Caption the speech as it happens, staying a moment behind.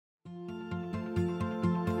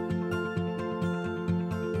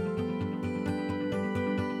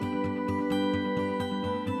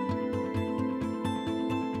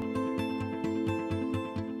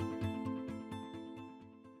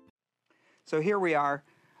So here we are.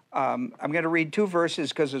 I'm going to read two verses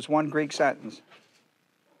because it's one Greek sentence.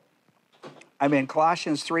 I'm in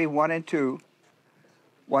Colossians 3, 1 and 2,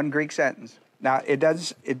 one Greek sentence. Now, it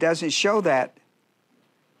doesn't show that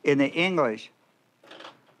in the English,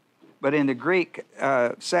 but in the Greek,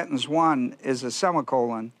 sentence 1 is a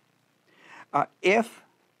semicolon. If,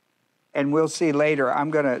 and we'll see later,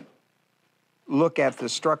 I'm going to look at the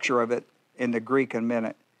structure of it in the Greek in a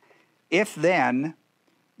minute. If then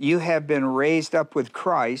you have been raised up with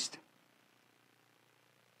Christ,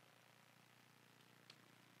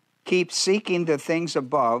 keep seeking the things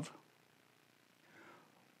above,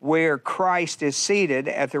 where Christ is seated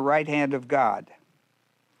at the right hand of God.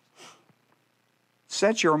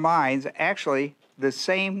 Set your minds, actually, the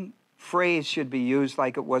same phrase should be used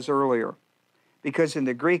like it was earlier, because in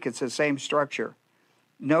the Greek it's the same structure.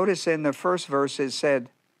 Notice in the first verse it said,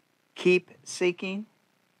 keep seeking.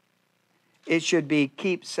 It should be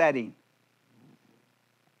keep setting.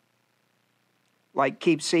 Like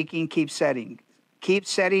keep seeking, keep setting. Keep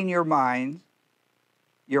setting your mind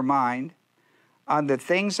on the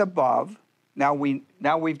things above. Now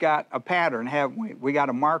we've got a pattern, haven't we? We got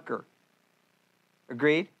a marker.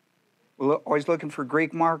 Agreed? We're always looking for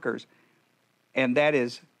Greek markers. And that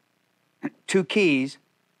is two keys,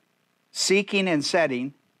 seeking and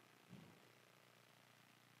setting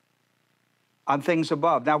on things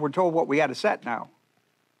above. Now we're told what we got to set now.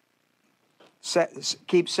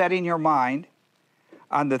 Keep setting your mind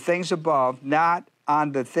on the things above, not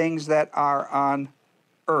on the things that are on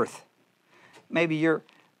earth. Maybe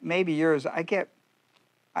yours.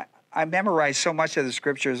 I memorized so much of the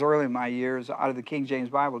scriptures early in my years out of the King James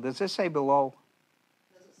Bible. Does this say below?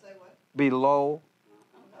 Does it say what? Below.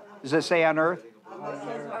 Does it say on earth? It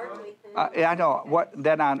says earthly things. I know. What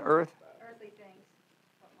then on earth? Earthly things.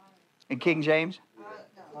 In King James? No.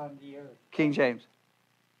 On the earth. King James.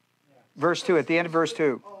 Verse 2, at the end of verse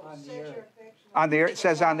 2. Oh, On the set your earth. affection On the earth, it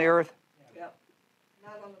says on the earth? Yep.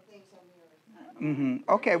 Not on the things on the earth. Mm-hmm.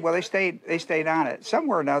 Okay, well, they stayed on it.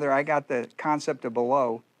 Somewhere or another, I got the concept of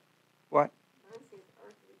below. What?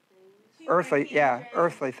 Earthly, yeah,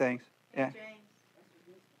 earthly things. Yeah.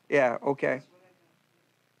 Yeah, okay.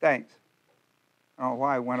 Thanks. I don't know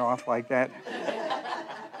why I went off like that.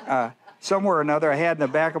 Somewhere or another, I had in the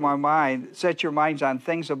back of my mind, set your minds on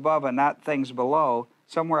things above and not things below.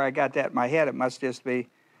 Somewhere I got that in my head. It must just be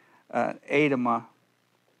Adema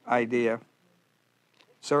idea.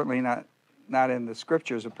 Certainly not in the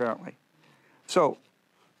scriptures, apparently. So,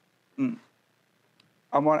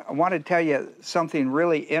 I want to tell you something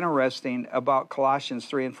really interesting about Colossians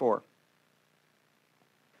 3 and 4.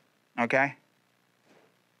 Okay?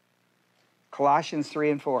 Colossians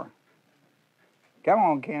 3 and 4. Come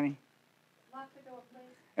on, Kenny.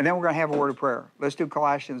 And then we're going to have a word of prayer. Let's do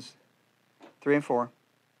Colossians 3 and 4.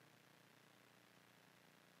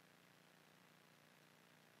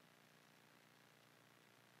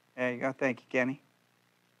 There you go. Thank you, Kenny.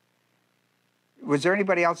 Was there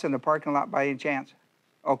anybody else in the parking lot by any chance?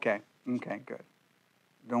 Okay. Okay, good.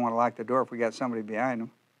 Don't want to lock the door if we got somebody behind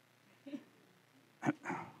them.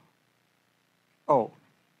 Oh,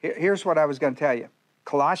 here's what I was going to tell you.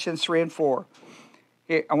 Colossians 3 and 4.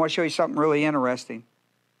 Here, I want to show you something really interesting.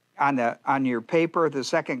 On your paper, the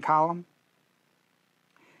second column,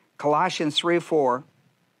 Colossians 3 and 4.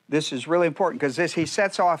 This is really important because he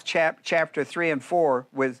sets off chapter 3 and 4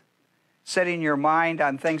 with setting your mind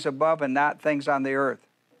on things above and not things on the earth.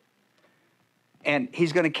 And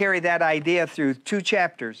he's going to carry that idea through 2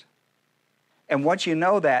 chapters. And once you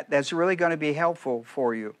know that, that's really going to be helpful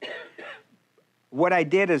for you. What I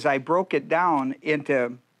did is I broke it down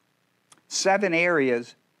into 7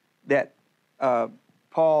 areas that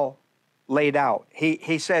Paul laid out.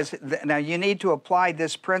 He says, now you need to apply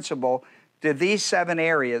this principle to these 7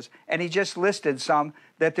 areas. And he just listed some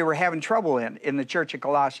that they were having trouble in the church of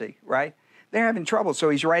Colossae, right? They're having trouble, so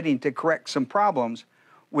he's writing to correct some problems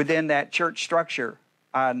within that church structure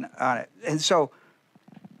on it. And so,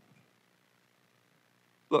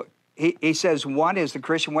 look, he says 1 is the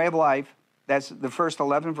Christian way of life. That's the first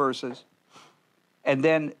 11 verses. And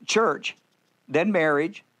then church, then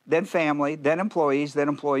marriage, then family, then employees, then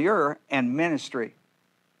employer, and ministry.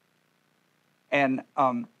 And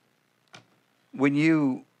when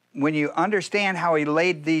you understand how he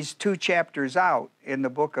laid these 2 chapters out in the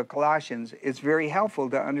book of Colossians, it's very helpful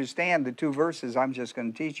to understand the 2 verses I'm just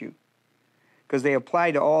going to teach you, because they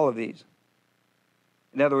apply to all of these.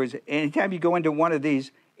 In other words, anytime you go into one of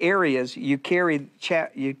these areas, you carry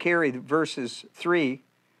verses 3,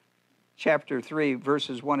 chapter 3,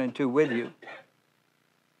 verses 1 and 2 with you.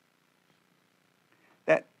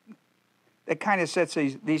 That kind of sets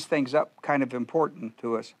these things up kind of important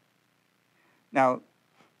to us. Now,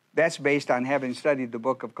 that's based on having studied the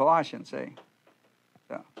book of Colossians, see?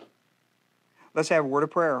 So, let's have a word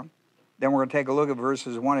of prayer. Then we're going to take a look at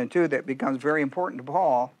verses 1 and 2 that becomes very important to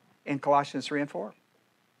Paul in Colossians 3 and 4.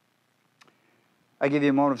 I give you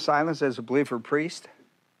a moment of silence as a believer priest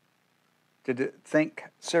to think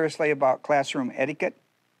seriously about classroom etiquette.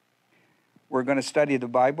 We're going to study the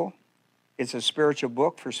Bible. It's a spiritual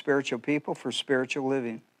book for spiritual people, for spiritual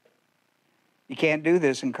living. You can't do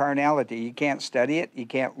this in carnality. You can't study it. You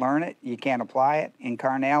can't learn it. You can't apply it in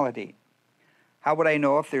carnality. How would I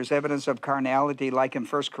know if there's evidence of carnality like in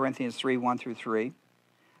 1 Corinthians 3, 1 through 3?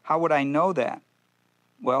 How would I know that?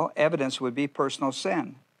 Well, evidence would be personal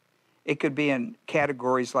sin. It could be in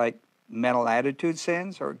categories like mental attitude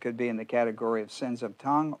sins, or it could be in the category of sins of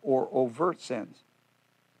tongue or overt sins.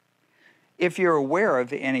 If you're aware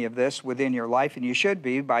of any of this within your life, and you should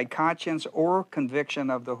be by conscience or conviction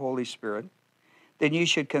of the Holy Spirit, then you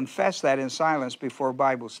should confess that in silence before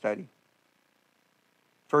Bible study.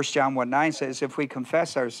 1 John 1:9 says, if we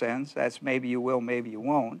confess our sins, that's maybe you will, maybe you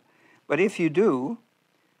won't. But if you do,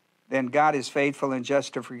 then God is faithful and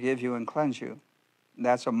just to forgive you and cleanse you. And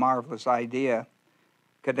that's a marvelous idea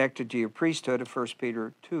connected to your priesthood of 1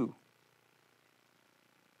 Peter 2.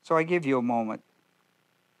 So I give you a moment.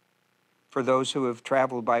 For those who have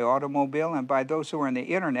traveled by automobile and by those who are on the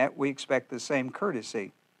internet, we expect the same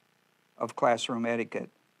courtesy of classroom etiquette.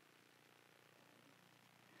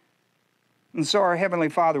 And so our Heavenly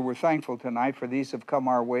Father, we're thankful tonight for these have come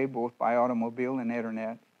our way both by automobile and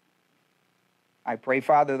internet. I pray,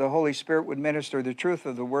 Father, the Holy Spirit would minister the truth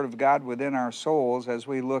of the Word of God within our souls as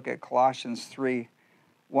we look at Colossians 3,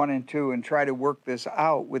 1 and 2 and try to work this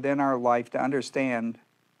out within our life to understand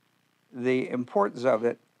the importance of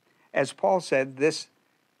it. As Paul said, this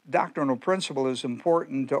doctrinal principle is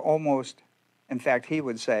important to almost, in fact, he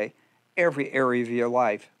would say, every area of your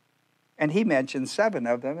life. And he mentioned 7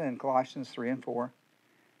 of them in Colossians 3 and 4.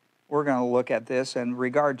 We're going to look at this in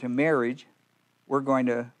regard to marriage. We're going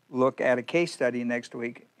to look at a case study next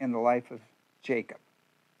week in the life of Jacob.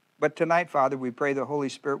 But tonight, Father, we pray the Holy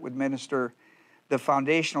Spirit would minister the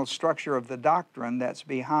foundational structure of the doctrine that's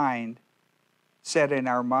behind set in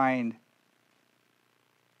our mind.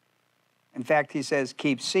 In fact, he says,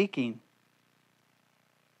 keep seeking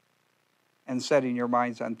and setting your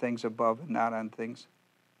minds on things above and not on things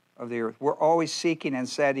of the earth. We're always seeking and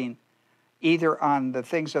setting either on the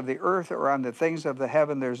things of the earth or on the things of the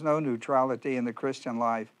heaven. There's no neutrality in the Christian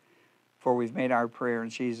life, for we've made our prayer in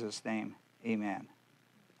Jesus' name. Amen.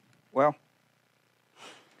 Well,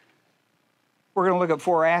 we're going to look at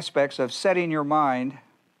 4 aspects of setting your mind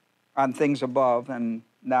on things above and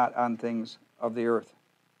not on things of the earth.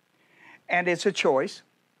 And it's a choice.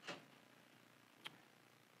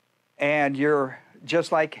 And you're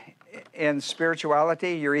just like in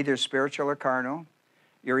spirituality, you're either spiritual or carnal.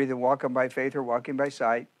 You're either walking by faith or walking by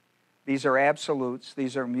sight. These are absolutes.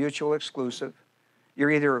 These are mutual exclusive.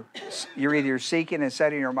 You're either seeking and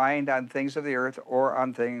setting your mind on things of the earth or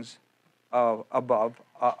on things above,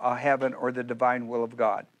 heaven or the divine will of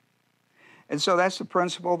God. And so that's the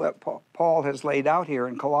principle that Paul has laid out here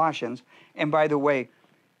in Colossians. And by the way,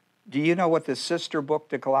 do you know what the sister book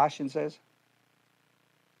to Colossians is?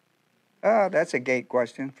 Oh, that's a gate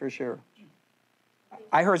question for sure.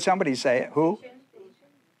 I heard somebody say it. Who?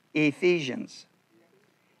 Ephesians.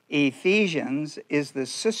 Ephesians is the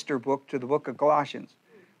sister book to the book of Colossians.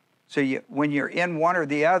 So when you're in one or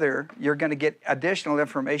the other, you're going to get additional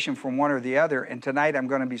information from one or the other. And tonight I'm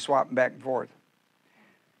going to be swapping back and forth.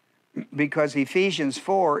 Because Ephesians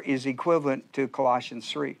 4 is equivalent to Colossians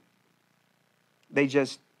 3. They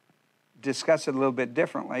just discuss it a little bit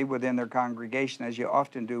differently within their congregation, as you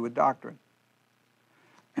often do with doctrine.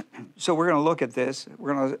 So we're going to look at this.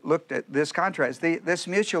 We're going to look at this contrast. This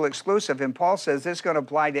mutual exclusive, and Paul says this is going to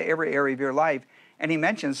apply to every area of your life. And he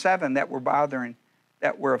mentioned 7 that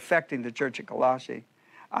were affecting the church at Colossae.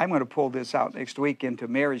 I'm going to pull this out next week into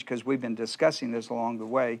marriage because we've been discussing this along the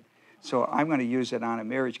way. So I'm going to use it on a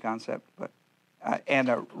marriage concept, but and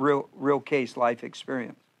a real case life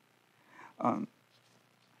experience.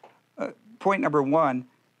 Point number 1.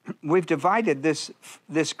 We've divided this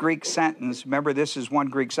Greek sentence. Remember, this is one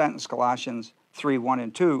Greek sentence, Colossians 3, 1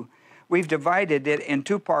 and 2. We've divided it in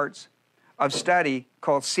 2 parts of study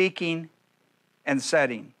called seeking and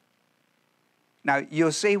setting. Now,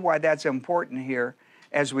 you'll see why that's important here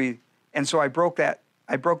and so I broke that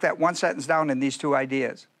one sentence down in these 2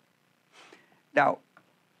 ideas. Now,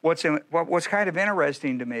 what's kind of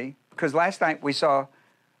interesting to me, because last night we saw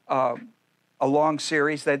a long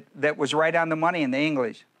series that was right on the money in the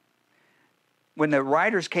English. When the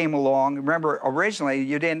writers came along, remember, originally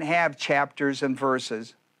you didn't have chapters and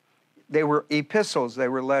verses. They were epistles, they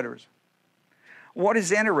were letters. What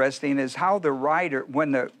is interesting is how the writer,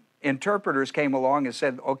 when the interpreters came along and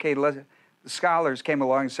said, okay, the scholars came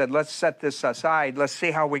along and said, let's set this aside, let's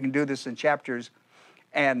see how we can do this in chapters,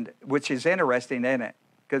 and which is interesting, isn't it?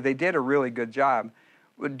 Because they did a really good job.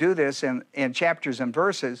 Would do this in chapters and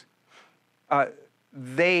verses.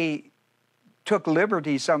 They took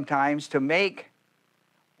liberty sometimes to make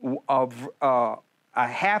a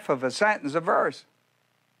half of a sentence a verse.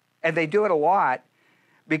 And they do it a lot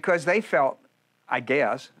because they felt, I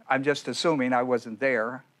guess, I'm just assuming, I wasn't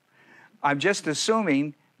there, I'm just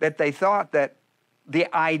assuming that they thought that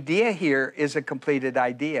the idea here is a completed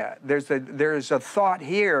idea. There's a thought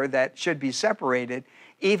here that should be separated,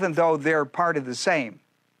 even though they're part of the same.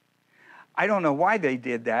 I don't know why they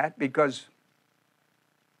did that, because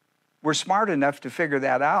we're smart enough to figure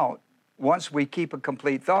that out once we keep a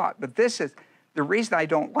complete thought. But this is, the reason I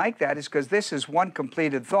don't like that is because this is one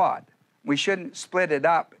completed thought. We shouldn't split it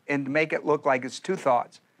up and make it look like it's two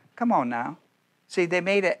thoughts. Come on now. See, they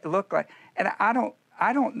made it look like, and I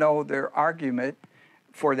don't know their argument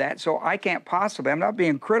for that, so I can't possibly, I'm not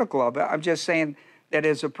being critical of it, I'm just saying that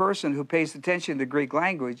as a person who pays attention to the Greek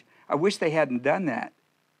language, I wish they hadn't done that.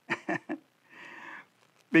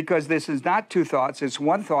 Because this is not two thoughts, it's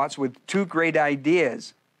one thought with two great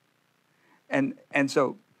ideas. And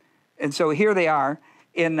so here they are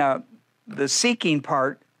in the seeking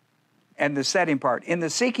part and the setting part. In the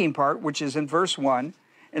seeking part, which is in verse 1,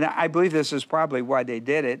 and I believe this is probably why they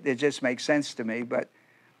did it, it just makes sense to me, but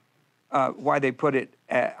why they put it,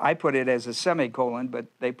 I put it as a semicolon, but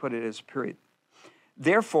they put it as a period.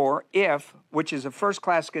 Therefore, if, which is a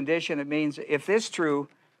first-class condition, it means if this is true,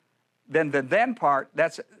 then the then part,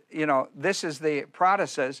 that's, you know, this is the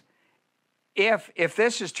protasis. If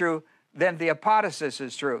this is true, then the apodosis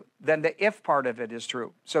is true. Then the if part of it is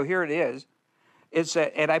true. So here it is. It's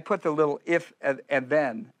and I put the little if and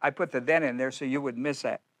then. I put the then in there so you wouldn't miss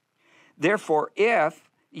that. Therefore, if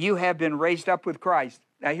you have been raised up with Christ.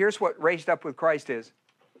 Now here's what raised up with Christ is.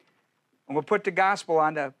 And we'll put the gospel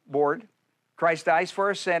on the board. Christ dies for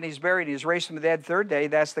our sin. He's buried. He's raised from the dead third day.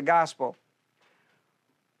 That's the gospel.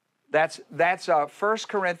 That's 1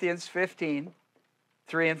 Corinthians 15,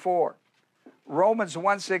 3 and 4. Romans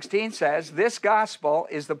 1:16 says, this gospel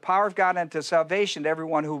is the power of God unto salvation to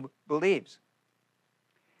everyone who believes.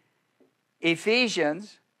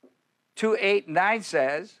 Ephesians 2:8 and 9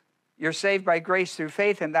 says, you're saved by grace through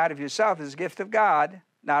faith and not of yourself, is a gift of God,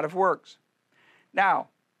 not of works. Now,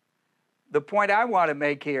 the point I want to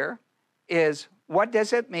make here is, what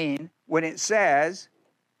does it mean when it says,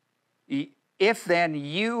 if then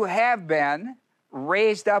you have been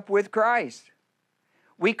raised up with Christ?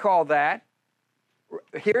 We call that,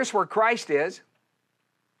 here's where Christ is,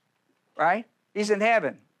 right? He's in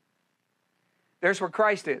heaven. There's where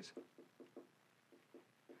Christ is.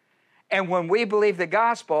 And when we believe the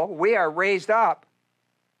gospel, we are raised up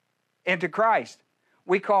into Christ.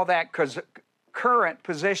 We call that current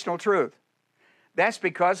positional truth. That's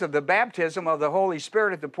because of the baptism of the Holy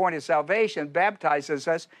Spirit at the point of salvation baptizes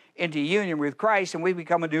us into union with Christ, and we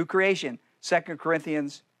become a new creation. 2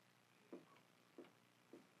 Corinthians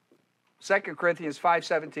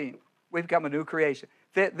 5:17. We become a new creation.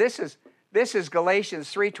 This is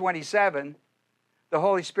Galatians 3:27. The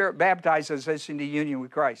Holy Spirit baptizes us into union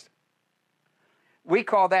with Christ. We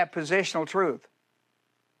call that positional truth.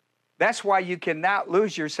 That's why you cannot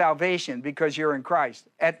lose your salvation, because you're in Christ.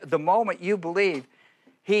 At the moment you believe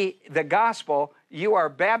the gospel, you are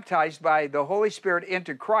baptized by the Holy Spirit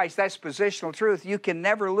into Christ. That's positional truth. You can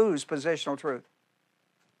never lose positional truth.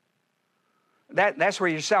 That's where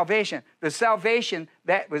your salvation, the salvation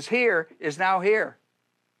that was here is now here.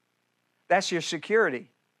 That's your security.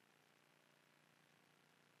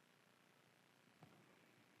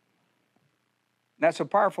 That's a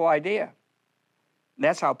powerful idea.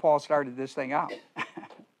 That's how Paul started this thing out.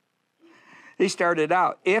 He started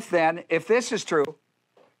out, if this is true,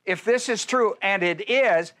 and it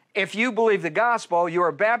is, if you believe the gospel, you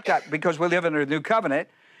are baptized, because we live under the new covenant,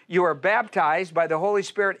 you are baptized by the Holy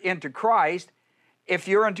Spirit into Christ. If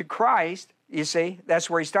you're into Christ, you see, that's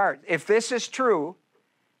where he starts. If this is true,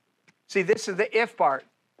 see, this is the if part.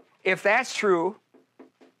 If that's true,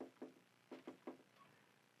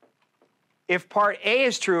 if part A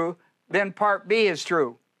is true, then part B is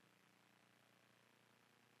true.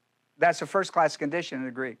 That's a first-class condition in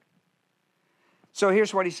the Greek. So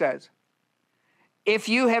here's what he says. If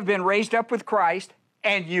you have been raised up with Christ,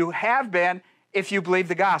 and you have been if you believe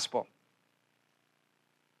the gospel.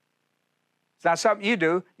 It's not something you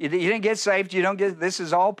do. You didn't get saved. You don't get. This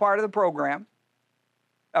is all part of the program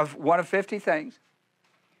of one of 50 things.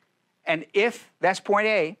 And if, that's point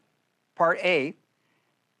A, part A.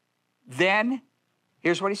 Then,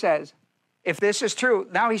 here's what he says. If this is true,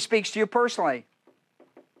 now he speaks to you personally.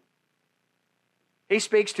 He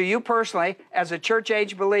speaks to you personally as a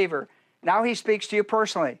church-age believer. Now he speaks to you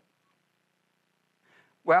personally.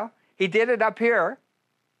 Well, he did it up here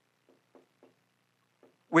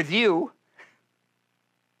with you,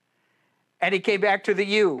 and he came back to the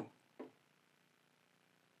you.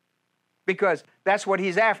 Because that's what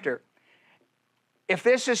he's after. If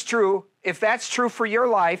this is true, if that's true for your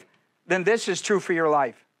life, then this is true for your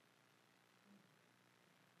life.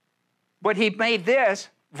 But he made this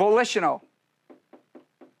volitional.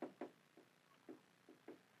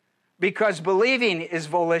 Because believing is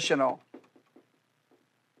volitional.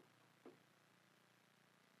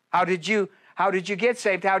 How did you get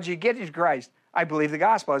saved? How did you get into Christ? I believe the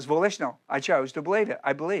gospel. It's volitional. I chose to believe it.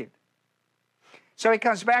 I believed. So he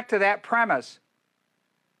comes back to that premise.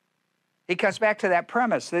 He comes back to that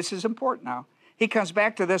premise. This is important now. He comes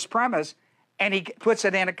back to this premise and he puts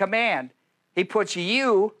it in a command. He puts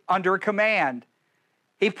you under a command.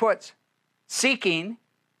 He puts seeking,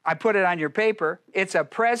 I put it on your paper, it's a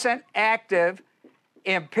present active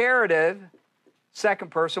imperative second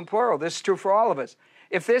person plural. This is true for all of us.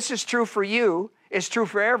 If this is true for you, it's true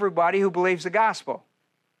for everybody who believes the gospel.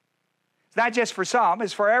 It's not just for some,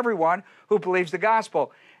 it's for everyone who believes the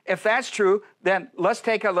gospel. If that's true, then let's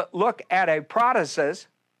take a look at a protasis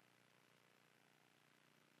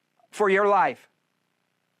for your life.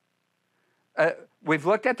 We've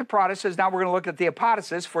looked at the protasis, now we're going to look at the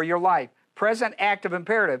apodosis for your life. Present active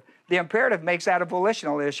imperative. The imperative makes that a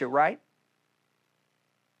volitional issue, right?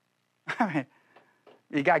 I mean,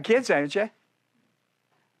 you got kids, haven't you?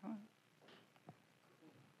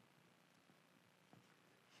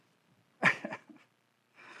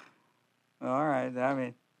 All right, I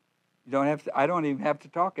mean, you don't have to, I don't even have to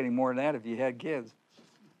talk any more than that if you had kids.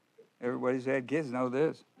 Everybody's had kids know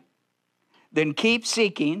this. Then keep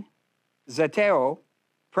seeking, zeteo,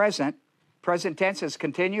 present tense is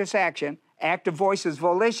continuous action, active voice is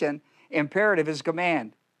volition, imperative is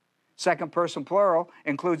command. Second person plural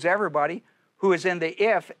includes everybody who is in the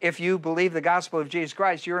if you believe the gospel of Jesus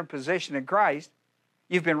Christ, you're in position in Christ,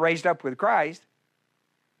 you've been raised up with Christ.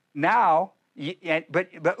 Now,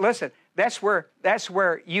 but listen, that's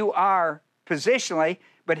where you are positionally,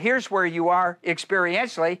 but here's where you are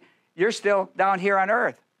experientially. You're still down here on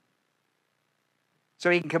earth. So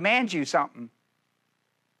he can command you something.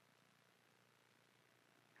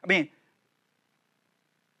 I mean,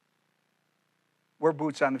 we're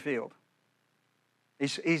boots on the field.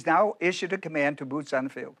 He's now issued a command to boots on the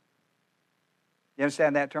field. You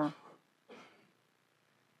understand that term?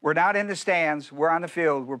 We're not in the stands. We're on the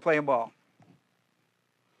field. We're playing ball.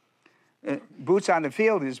 Boots on the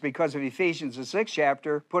field is because of Ephesians, the 6th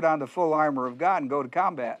chapter, put on the full armor of God and go to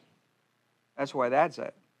combat. That's why that's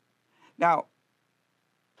it. Now,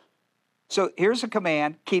 so here's a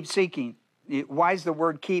command, keep seeking. Why is the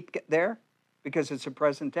word keep there? Because it's a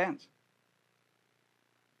present tense.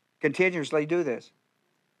 Continuously do this.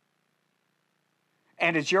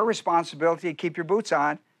 And it's your responsibility to keep your boots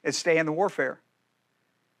on and stay in the warfare.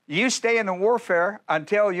 You stay in the warfare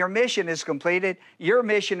until your mission is completed. Your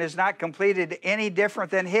mission is not completed any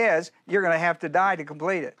different than his. You're going to have to die to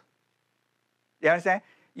complete it. You understand?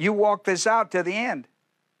 You walk this out to the end.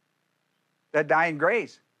 That dying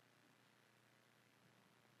grace.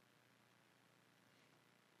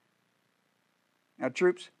 Now,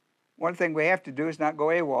 troops, one thing we have to do is not go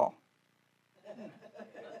AWOL.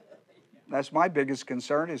 That's my biggest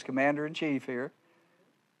concern as Commander-in-Chief here.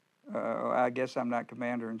 I guess I'm not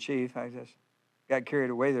Commander-in-Chief. I just got carried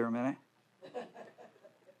away there a minute.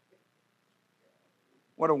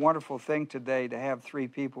 What a wonderful thing today to have 3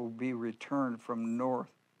 people be returned from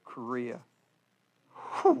North Korea.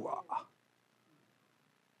 Hoo-ah.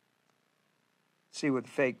 See what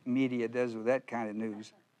the fake media does with that kind of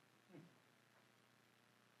news.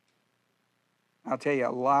 I'll tell you, a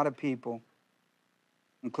lot of people,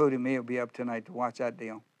 including me, will be up tonight to watch that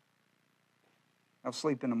deal. I'll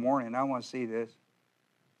sleep in the morning. I want to see this.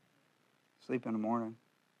 Sleep in the morning.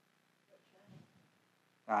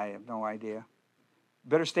 I have no idea.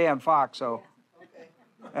 Better stay on Fox, so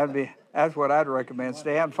that's what I'd recommend.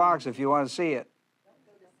 Stay on Fox if you want to see it.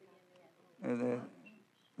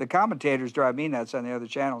 The commentators drive me nuts on the other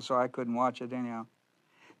channel, so I couldn't watch it anyhow.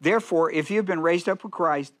 Therefore, if you've been raised up with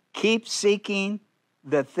Christ, keep seeking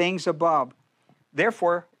the things above.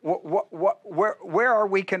 Therefore, where are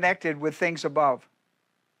we connected with things above?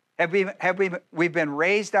 We've been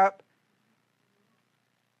raised up?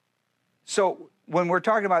 So when we're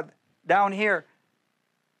talking about down here,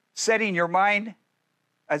 setting your mind,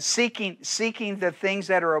 seeking the things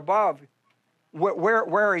that are above, Where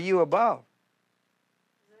are you above?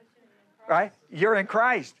 Right? You're in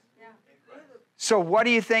Christ. So what do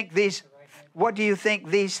you think these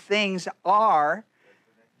things are?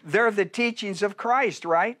 They're the teachings of Christ,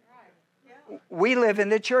 right? We live in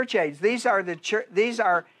the church age. These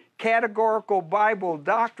are categorical Bible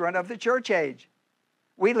doctrine of the church age.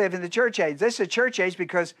 We live in the church age. This is a church age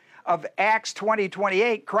because of Acts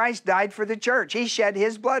 20:28. Christ died for the church. He shed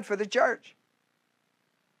his blood for the church.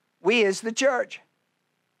 We is the church.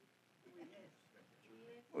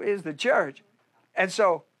 We is the church. And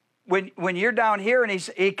so when you're down here and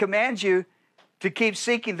he commands you to keep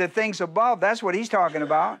seeking the things above, that's what he's talking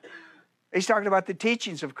about. He's talking about the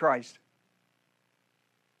teachings of Christ.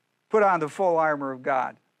 Put on the full armor of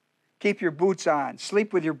God. Keep your boots on.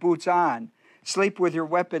 Sleep with your boots on. Sleep with your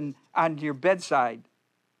weapon on your bedside.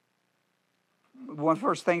 One of the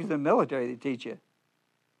first things in the military they teach you.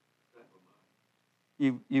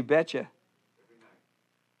 You betcha.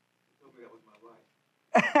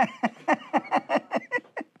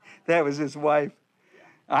 That was his wife.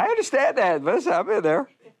 I understand that, but I've been there.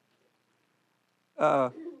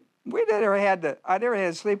 I never had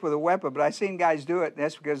to sleep with a weapon, but I seen guys do it, and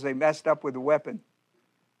that's because they messed up with the weapon.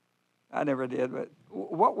 I never did, but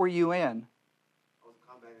what were you in? I was a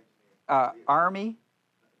combat engineer. Army? United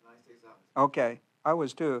States Army. Okay, I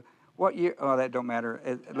was too. What year? Oh, that don't matter.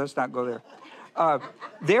 Let's not go there.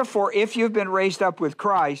 Therefore, if you've been raised up with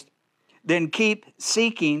Christ, then keep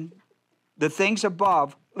seeking the things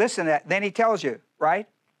above. Listen to that. Then he tells you, right?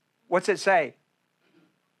 What's it say?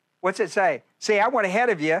 What's it say? See, I went ahead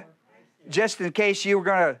of you just in case you were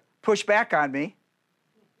going to push back on me.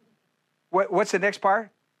 What's the next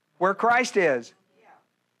part? Where Christ is.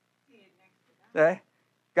 Okay?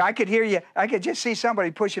 I could hear you. I could just see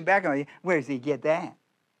somebody pushing back on you. Where does he get that?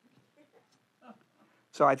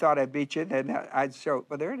 So I thought I'd beat you, and I'd show.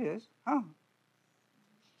 But there it is. Oh.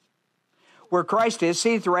 Where Christ is,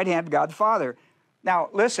 seated at the right hand of God the Father. Now,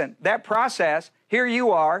 listen, that process, here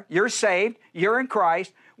you are, you're saved, you're in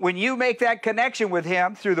Christ. When you make that connection with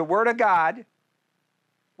him through the Word of God,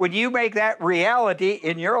 when you make that reality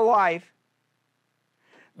in your life,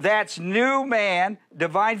 that's new man,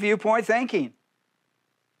 divine viewpoint thinking.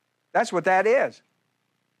 That's what that is.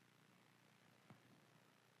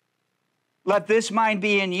 Let this mind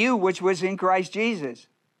be in you, which was in Christ Jesus.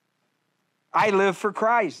 I live for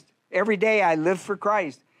Christ. Every day I live for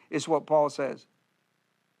Christ, is what Paul says.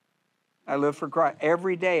 I live for Christ.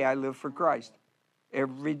 Every day I live for Christ.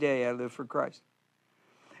 Every day I live for Christ.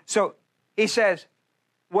 So he says,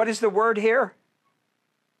 what is the word here?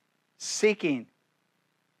 Seeking.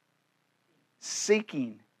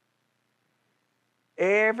 Seeking.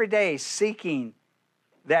 Every day seeking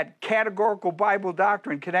that categorical Bible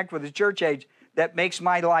doctrine connect with the church age that makes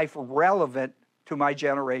my life relevant to my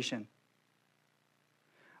generation.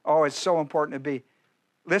 Oh, it's so important to be.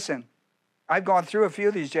 Listen, I've gone through a few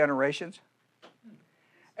of these generations.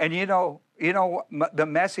 And you know, the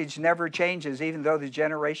message never changes even though the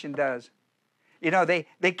generation does. You know,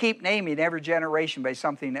 they keep naming every generation by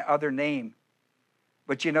something other name.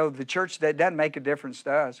 But you know, the church, that doesn't make a difference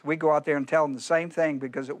to us. We go out there and tell them the same thing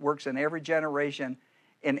because it works in every generation,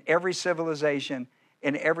 in every civilization,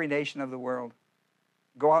 in every nation of the world.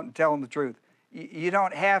 Go out and tell them the truth. You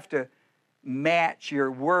don't have to match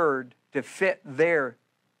your word to fit their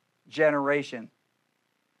generation.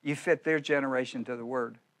 You fit their generation to the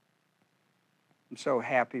word. I'm so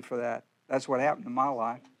happy for that. That's what happened in my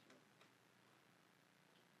life.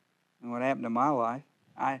 And what happened in my life,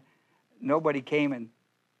 nobody came and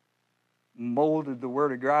molded the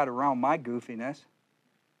Word of God around my goofiness.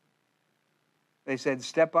 They said,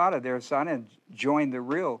 step out of there, son, and join the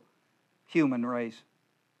real human race.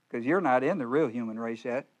 Because you're not in the real human race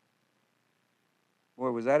yet. Boy,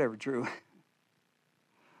 was that ever true.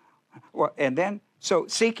 Well, and then, so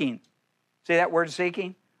seeking. See that word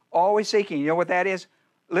seeking? Always seeking. You know what that is?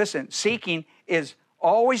 Listen, seeking is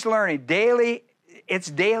always learning. Daily, it's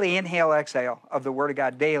daily inhale, exhale of the Word of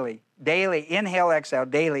God. Daily. Daily inhale, exhale.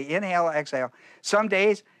 Daily inhale, exhale. Some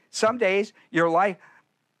days, your life,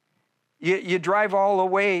 you drive all the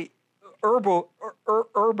way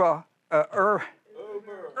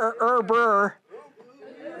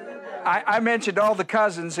I mentioned all the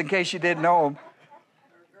cousins in case you didn't know them.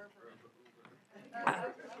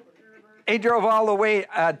 He drove all the way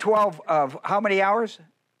 12 of how many hours?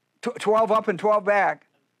 12 up and 12 back.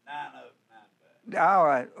 9 up, 9 back. All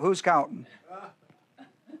right, who's counting?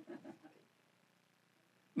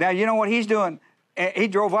 Now, you know what he's doing? He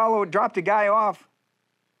drove all the way, dropped the guy off,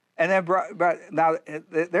 and then now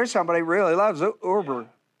there's somebody who really loves Uber.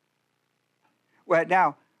 Well,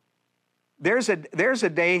 now, there's a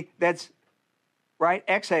day that's right?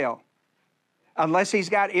 Exhale. Unless he's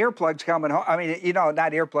got earplugs coming home. I mean, you know,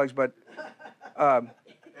 not earplugs, but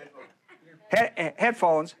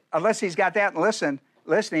headphones. Unless he's got that and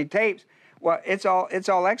listening tapes. Well, it's all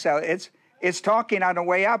exhale. It's talking on the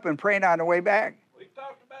way up and praying on the way back. We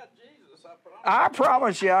talked about Jesus, I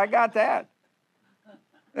promise you, I got that.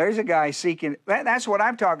 There's a guy seeking. That's what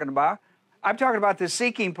I'm talking about. I'm talking about the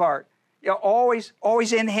seeking part. You know,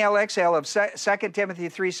 always inhale, exhale of 2 Timothy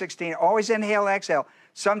 3:16. Always inhale, exhale.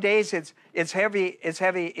 Some days it's heavy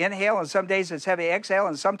inhale, and some days it's heavy exhale,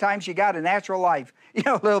 and sometimes you got a natural life. You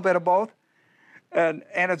know, a little bit of both. And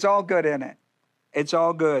it's all good in it. It's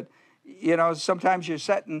all good. You know, sometimes you're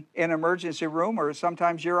sitting in an emergency room, or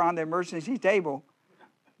sometimes you're on the emergency table.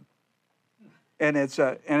 And it's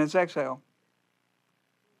exhale.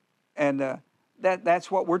 And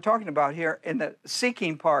that's what we're talking about here in the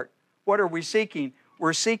seeking part. What are we seeking?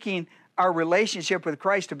 We're seeking our relationship with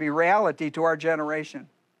Christ to be reality to our generation.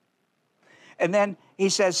 And then he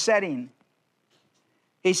says setting.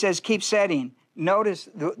 He says keep setting. Notice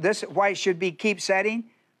this, why it should be keep setting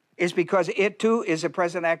is because it too is a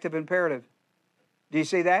present active imperative. Do you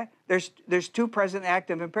see that? There's two present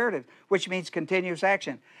active imperatives, which means continuous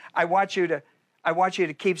action. I want you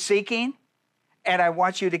to keep seeking, and I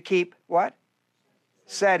want you to keep what?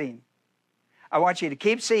 Setting. I want you to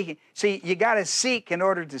keep seeking. See, you got to seek in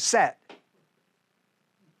order to set.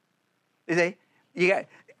 You see,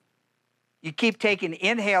 you keep taking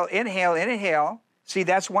inhale. See,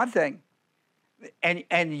 that's one thing,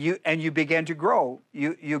 and you begin to grow.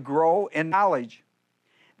 You grow in knowledge.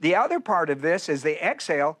 The other part of this is the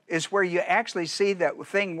exhale, is where you actually see that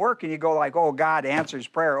thing work, and you go like, "Oh, God answers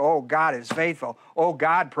prayer. Oh, God is faithful. Oh,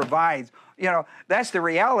 God provides." You know, that's the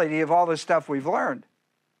reality of all this stuff we've learned.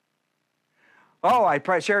 Oh, I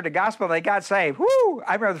shared the gospel, they got saved. Woo!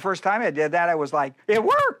 I remember the first time I did that, I was like, it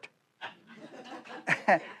worked.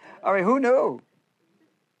 I mean, who knew?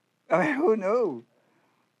 Who knew?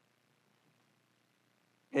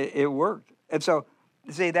 It worked. And so,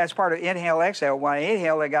 see, that's part of inhale, exhale. When I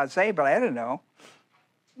inhaled, I got saved, but I didn't know.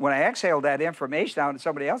 When I exhaled that information out and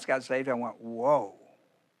somebody else got saved, I went, whoa,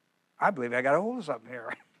 I believe I got a hold of something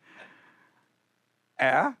here.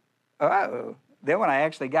 Yeah? Uh-oh. Then when I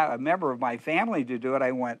actually got a member of my family to do it,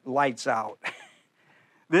 I went, lights out.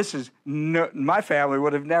 This is, my family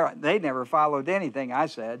would have they never followed anything I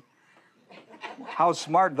said. How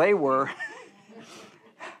smart they were.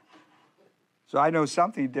 So I know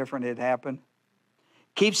something different had happened.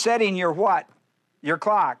 Keep setting your what? Your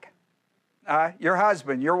clock. Your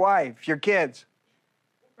husband, your wife, your kids,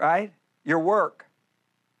 right? Your work.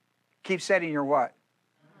 Keep setting your what?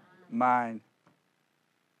 Mind.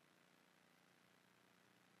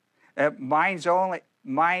 Mind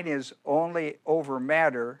is only over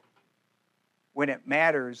matter when it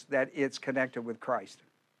matters that it's connected with Christ.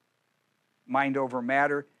 Mind over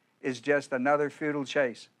matter is just another futile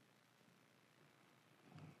chase.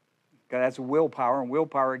 That's willpower, and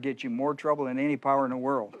willpower gets you more trouble than any power in the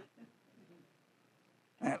world.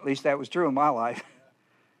 At least that was true in my life.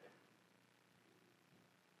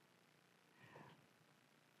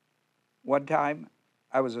 One time,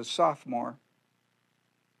 I was a sophomore,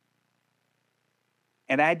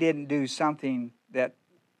 and I didn't do something that,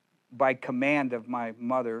 by command of my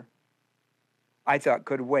mother, I thought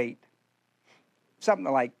could wait.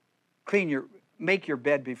 Something like make your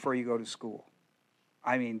bed before you go to school.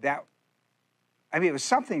 I mean, it was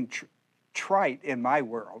something trite in my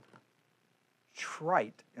world.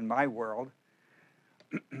 Trite in my world.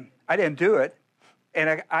 I didn't do it,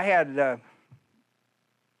 and I had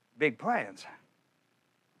big plans.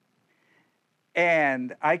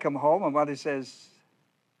 And I come home, and Mother says,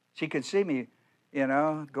 she could see me,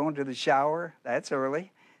 going to the shower. That's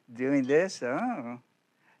early. Doing this. Oh.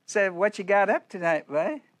 Said, what you got up tonight,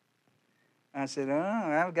 bud? I said, oh,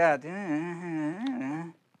 I've got...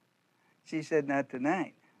 She said, not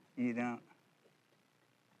tonight. You don't.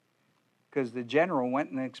 Because the general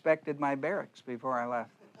went and inspected my barracks before I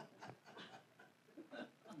left.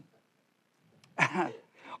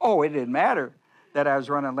 Oh, it didn't matter that I was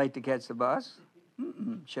running late to catch the bus.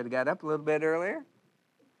 Should have got up a little bit earlier.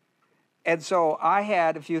 And so I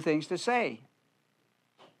had a few things to say.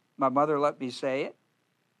 My mother let me say it,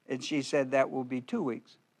 and she said that will be 2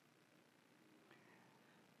 weeks.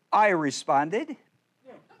 I responded,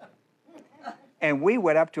 and we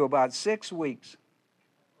went up to about 6 weeks.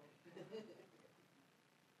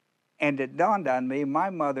 And it dawned on me,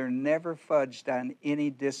 my mother never fudged on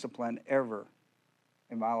any discipline ever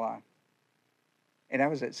in my life. And I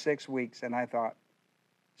was at 6 weeks, and I thought,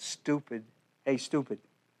 stupid. Hey, stupid,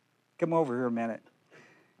 come over here a minute.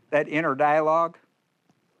 That inner dialogue.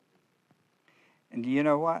 And do you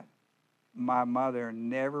know what? My mother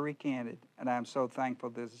never recanted, and I'm so thankful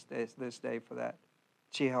this day for that.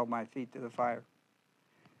 She held my feet to the fire.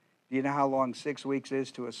 Do you know how long 6 weeks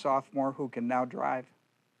is to a sophomore who can now drive?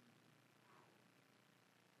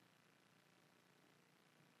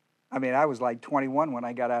 I mean, I was like 21 when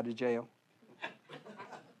I got out of jail.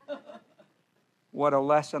 What a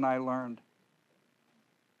lesson I learned.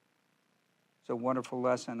 It's a wonderful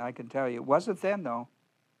lesson, I can tell you. It wasn't then, though.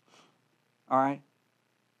 All right?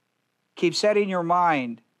 Keep setting your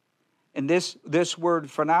mind. And this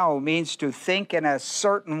word for now means to think in a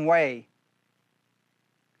certain way.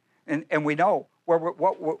 And we know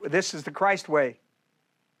what this is the Christ way.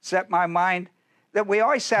 Set my mind. That we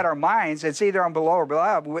always set our minds. It's either on below or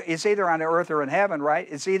below. It's either on the earth or in heaven, right?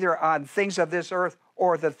 It's either on things of this earth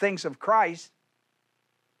or the things of Christ.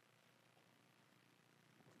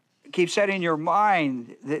 Keep setting your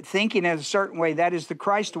mind, thinking in a certain way. That is the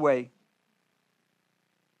Christ way.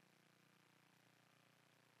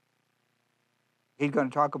 He's going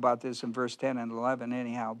to talk about this in verse 10 and 11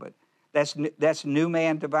 anyhow, but that's new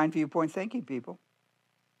man divine viewpoint thinking, people.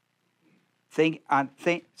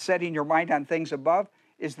 Setting your mind on things above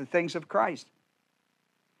is the things of Christ,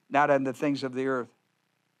 not on the things of the earth.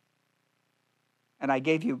 And I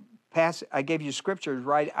gave you scriptures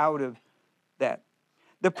right out of that.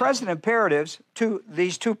 The present imperatives,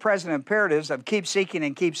 these two present imperatives of keep seeking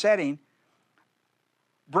and keep setting,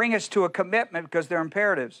 bring us to a commitment because they're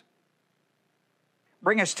imperatives.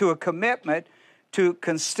 Bring us to a commitment to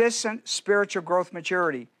consistent spiritual growth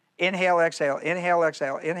maturity. Inhale, exhale, inhale,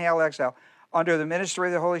 exhale, inhale, exhale. Under the ministry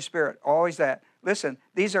of the Holy Spirit. Always that. Listen,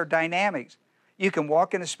 these are dynamics. You can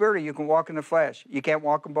walk in the Spirit or you can walk in the flesh. You can't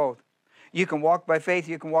walk in both. You can walk by faith,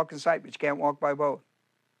 you can walk in sight, but you can't walk by both.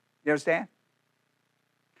 You understand?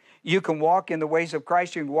 You can walk in the ways of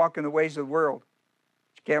Christ, you can walk in the ways of the world.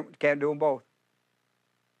 You can't do them both.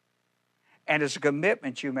 And it's a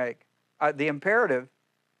commitment you make. The imperative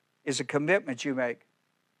is a commitment you make.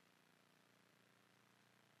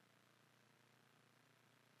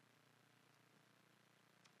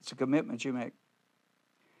 It's a commitment you make.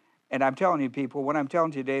 And I'm telling you, people, what I'm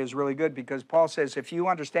telling you today is really good because Paul says, if you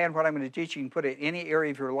understand what I'm going to teach, you can put it in any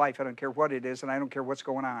area of your life. I don't care what it is, and I don't care what's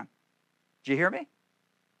going on. Did you hear me?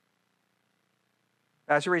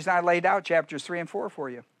 That's the reason I laid out chapters 3 and 4 for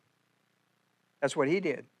you. That's what he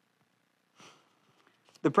did.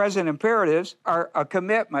 The present imperatives are a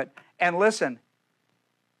commitment. And listen,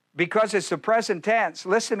 because it's the present tense,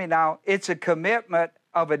 listen to me now, it's a commitment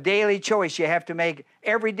of a daily choice you have to make.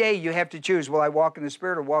 Every day you have to choose, will I walk in the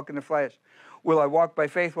Spirit or walk in the flesh? Will I walk by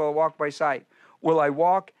faith? Will I walk by sight? Will I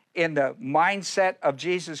walk in the mindset of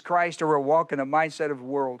Jesus Christ or will I walk in the mindset of the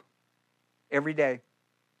world? Every day.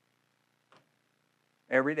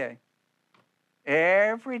 Every day.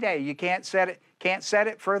 Every day. You can't set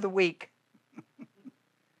it for the week.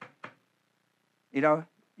 You know,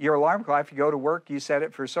 your alarm clock, if you go to work, you set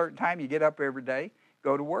it for a certain time. You get up every day,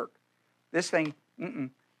 go to work. This thing,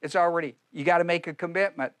 it's already, you got to make a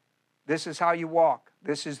commitment. This is how you walk.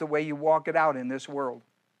 This is the way you walk it out in this world.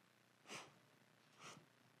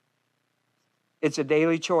 It's a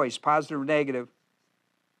daily choice, positive or negative.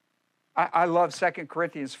 I love 2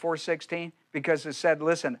 Corinthians 4:16 because it said,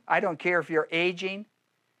 listen, I don't care if you're aging,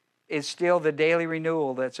 it's still the daily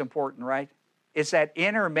renewal that's important, right? It's that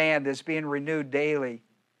inner man that's being renewed daily.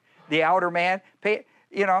 The outer man,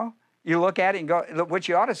 you look at it and go, what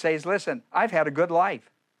you ought to say is, listen, I've had a good life.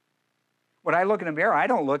 When I look in the mirror, I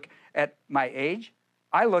don't look at my age.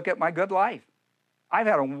 I look at my good life. I've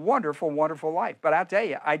had a wonderful, wonderful life. But I'll tell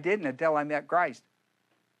you, I didn't until I met Christ.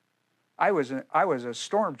 I was a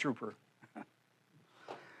stormtrooper.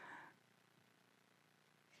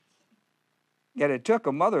 Yet it took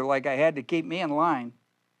a mother like I had to keep me in line.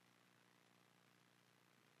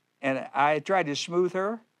 And I tried to smooth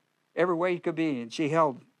her every way it could be.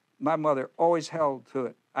 And my mother always held to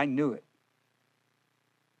it. I knew it.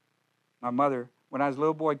 My mother, when I was a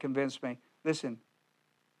little boy, convinced me, listen,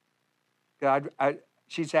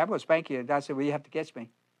 she said, I'm going to spank you. And I said, well, you have to catch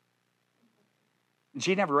me. And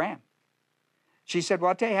she never ran. She said, well,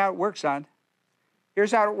 I'll tell you how it works, son.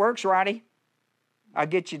 Here's how it works, Ronnie. I'll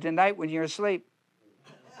get you tonight when you're asleep.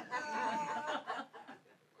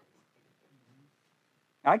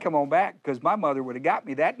 I come on back because my mother would have got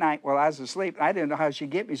me that night while I was asleep. I didn't know how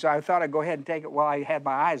she'd get me, so I thought I'd go ahead and take it while I had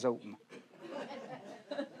my eyes open.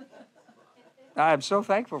 I'm so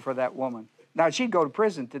thankful for that woman. Now, she'd go to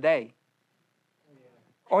prison today.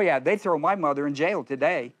 Oh, yeah, they'd throw my mother in jail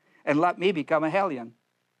today and let me become a hellion.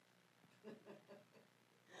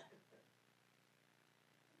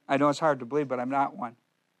 I know it's hard to believe, but I'm not one.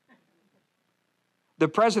 The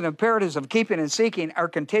present imperatives of keeping and seeking are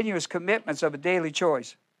continuous commitments of a daily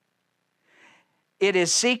choice. It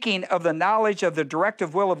is seeking of the knowledge of the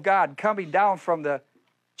directive will of God coming down from the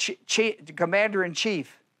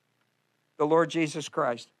Commander-in-Chief, the Lord Jesus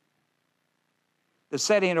Christ. The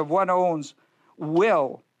setting of one's own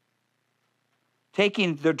will,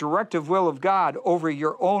 taking the directive will of God over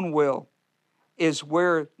your own will, is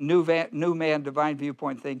where new man divine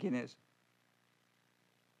viewpoint thinking is.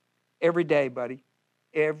 Every day, buddy.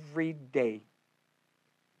 Every day.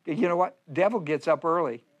 You know what? Devil gets up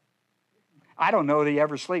early. I don't know that he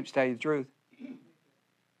ever sleeps, to tell you the truth.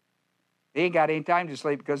 He ain't got any time to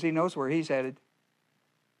sleep because he knows where he's headed.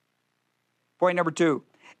 Point number 2.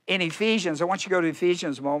 In Ephesians, I want you to go to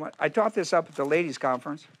Ephesians a moment. I taught this up at the ladies'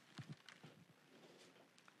 conference.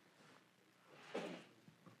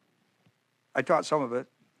 I taught some of it.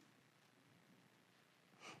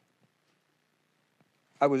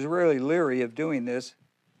 I was really leery of doing this,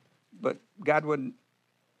 but God wouldn't.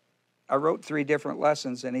 I wrote 3 different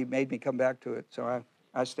lessons, and he made me come back to it, so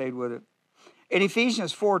I stayed with it. In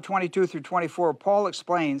Ephesians 4:22 through 24, Paul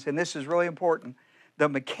explains, and this is really important, the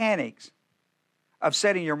mechanics of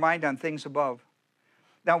setting your mind on things above.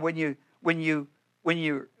 Now, when you're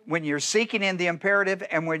seeking in the imperative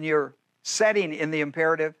and when you're setting in the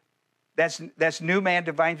imperative, that's new man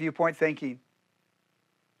divine viewpoint thinking.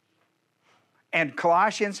 And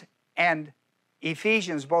Colossians and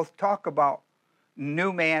Ephesians both talk about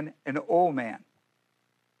new man and old man.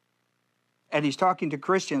 And he's talking to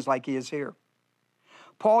Christians like he is here.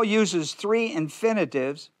 Paul uses 3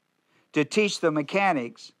 infinitives to teach the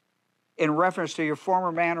mechanics in reference to your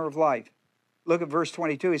former manner of life. Look at verse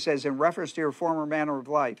 22. He says, in reference to your former manner of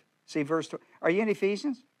life. See verse 2. Are you in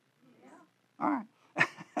Ephesians? Yeah. All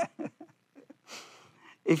right.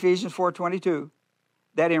 Ephesians 4:22.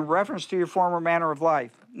 That in reference to your former manner of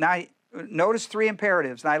life. Now, notice 3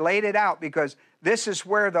 imperatives. And I laid it out because this is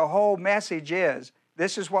where the whole message is.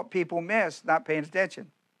 This is what people miss, not paying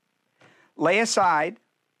attention. Lay aside.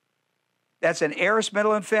 That's an aorist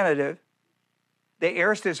middle infinitive. The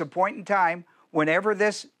aorist is a point in time. Whenever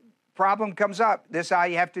this problem comes up, this is how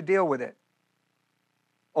you have to deal with it.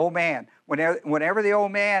 Old man. Whenever the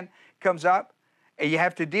old man comes up and you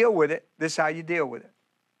have to deal with it, this is how you deal with it.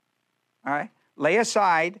 All right? Lay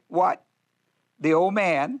aside what? The old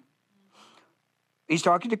man. He's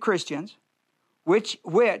talking to Christians. Which,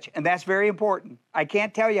 and that's very important. I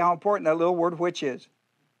can't tell you how important that little word which is.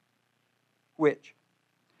 Which.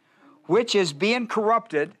 Which is being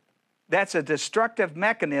corrupted. That's a destructive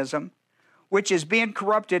mechanism, which is being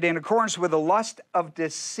corrupted in accordance with the lust of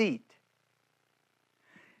deceit.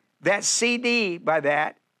 That CD by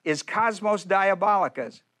that is cosmos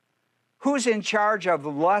diabolicus. Who's in charge of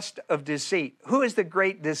the lust of deceit? Who is the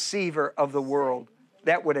great deceiver of the world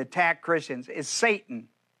that would attack Christians? It's Satan.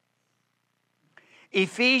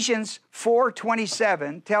 Ephesians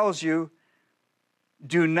 4:27 tells you,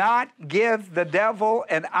 do not give the devil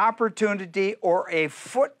an opportunity or a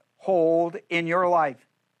foothold in your life.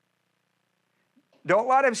 Don't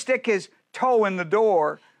let him stick his toe in the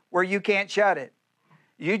door where you can't shut it.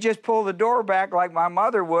 You just pull the door back like my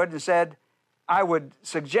mother would and said, I would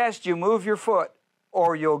suggest you move your foot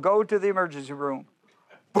or you'll go to the emergency room.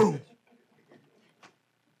 Boom.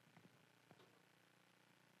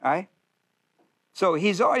 All right? So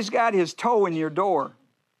he's always got his toe in your door.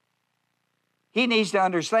 He needs to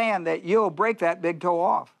understand that you'll break that big toe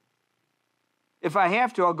off. If I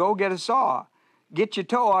have to, I'll go get a saw. Get your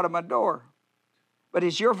toe out of my door. But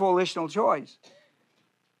it's your volitional choice.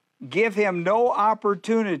 Give him no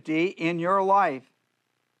opportunity in your life.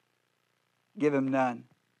 Give him none.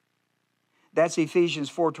 That's Ephesians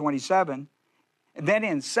 4:27. And then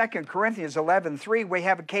in 2 Corinthians 11:3, we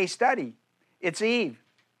have a case study. It's Eve.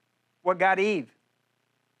 What got Eve?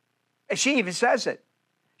 She even says it.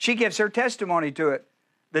 She gives her testimony to it.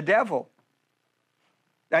 The devil.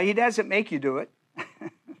 Now, he doesn't make you do it.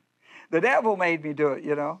 The devil made me do it,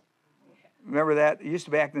 you know. Remember that? It used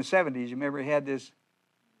to be back in the 70s. You remember he had this.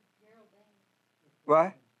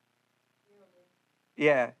 What?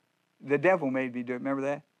 Yeah. The devil made me do it. Remember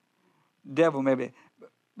that? Devil made me.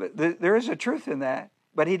 But there is a truth in that.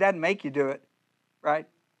 But he doesn't make you do it. Right?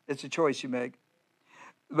 It's a choice you make.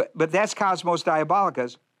 But that's cosmos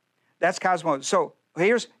diabolicus. That's cosmos. So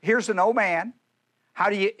here's an old man.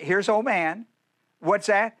 Here's old man. What's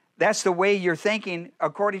that? That's the way you're thinking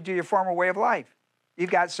according to your former way of life. You've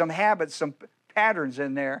got some habits, some patterns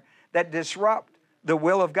in there that disrupt the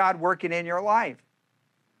will of God working in your life.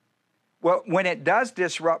 Well, when it does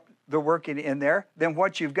disrupt the working in there, then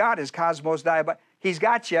what you've got is cosmos diabolicus. He's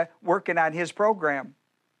got you working on his program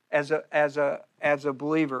as a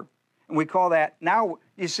believer. And we call that, now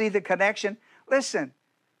you see the connection? Listen,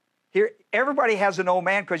 here, everybody has an old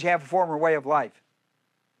man because you have a former way of life.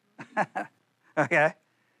 Okay?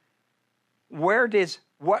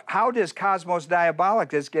 How does cosmos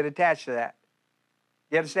diabolicus get attached to that?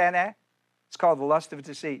 You understand that? It's called the lust of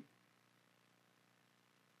deceit.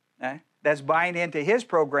 Okay? That's buying into his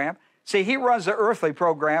program. See, he runs the earthly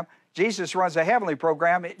program. Jesus runs the heavenly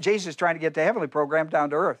program. Jesus is trying to get the heavenly program down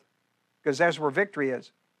to earth because that's where victory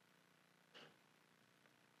is.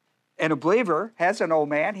 And a believer has an old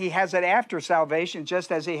man. He has it after salvation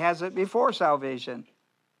just as he has it before salvation.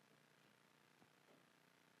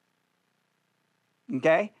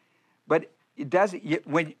 Okay? But it doesn't.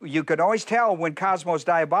 When you can always tell when cosmos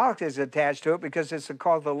diabolicus is attached to it because it's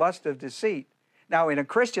called the lust of deceit. Now, in a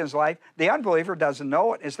Christian's life, the unbeliever doesn't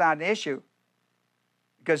know it. It's not an issue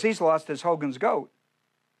because he's lost as Hogan's goat.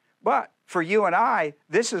 But for you and I,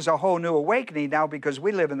 this is a whole new awakening now because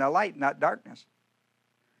we live in the light, not darkness.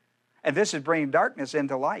 And this is bringing darkness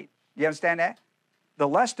into light. You understand that? The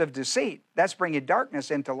lust of deceit, that's bringing darkness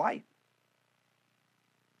into light.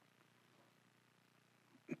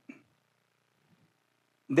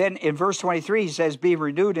 Then in verse 23, he says, be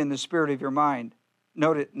renewed in the spirit of your mind.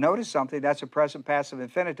 Notice something. That's a present passive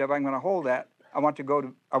infinitive. I'm going to hold that. I want you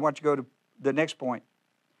to go to the next point.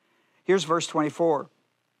 Here's verse 24.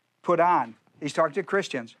 Put on. He's talking to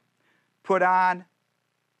Christians. Put on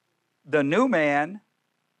the new man,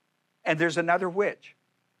 and there's another which.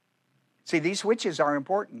 See, these whiches are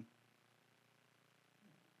important.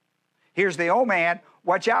 Here's the old man.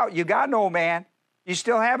 Watch out. You got an old man. You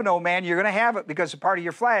still have an old man. You're going to have it because it's part of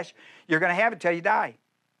your flesh. You're going to have it till you die.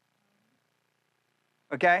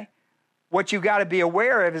 Okay? What you've got to be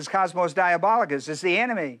aware of is cosmos diabolicus. It's the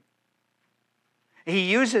enemy.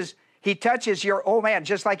 He touches your old man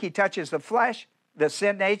just like he touches the flesh, the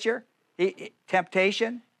sin nature,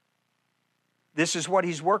 temptation. This is what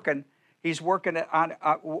he's working. He's working on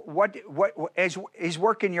he's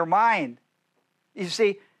working your mind. You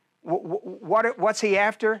see, what's he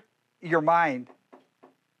after? Your mind.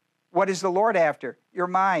 What is the Lord after? Your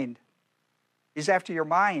mind. He's after your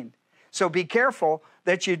mind. So be careful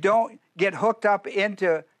that you don't get hooked up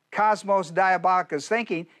into cosmos diabolicus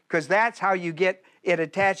thinking, because that's how you get it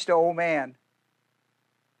attached to old man.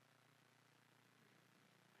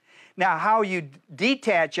 Now, how you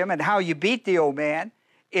detach him and how you beat the old man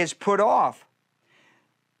is put off.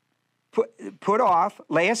 Put off,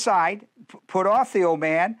 lay aside, put off the old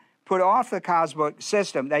man, put off the cosmic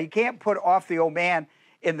system. Now, you can't put off the old man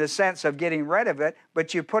in the sense of getting rid of it,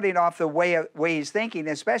 but you're putting off the way he's thinking,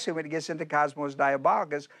 especially when it gets into cosmos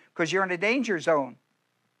diabolicus, because you're in a danger zone.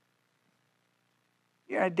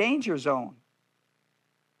 You're in a danger zone.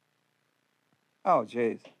 Oh,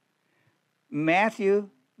 jeez. Matthew,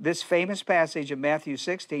 this famous passage of Matthew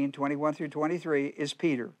 16, 21 through 23 is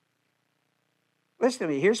Peter. Listen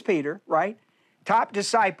to me. Here's Peter, right? Top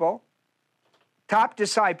disciple,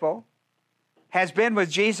 has been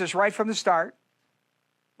with Jesus right from the start,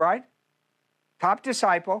 right? Top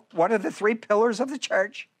disciple, one of the three pillars of the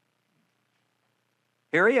church.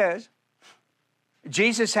 Here he is.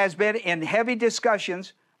 Jesus has been in heavy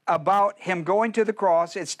discussions about him going to the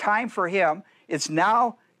cross. It's time for him. It's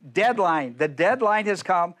now deadline. The deadline has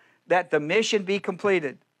come that the mission be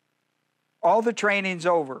completed. All the training's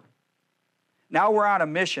over. Now we're on a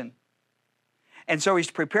mission. And so he's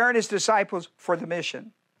preparing his disciples for the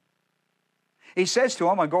mission. He says to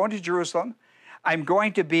them, I'm going to Jerusalem. I'm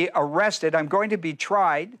going to be arrested. I'm going to be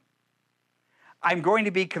tried. I'm going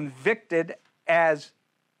to be convicted as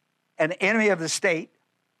an enemy of the state.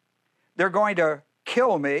 They're going to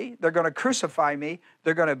kill me. They're going to crucify me.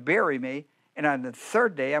 They're going to bury me. And on the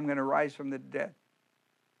third day, I'm going to rise from the dead.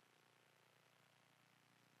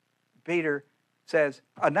 Peter says,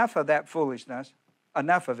 enough of that foolishness.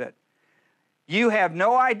 Enough of it. You have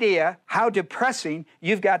no idea how depressing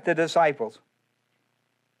you've got the disciples.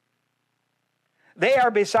 They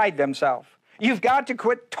are beside themselves. You've got to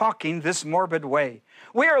quit talking this morbid way.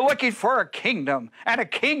 We are looking for a kingdom and a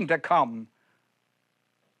king to come.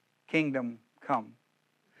 Kingdom come.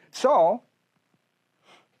 So,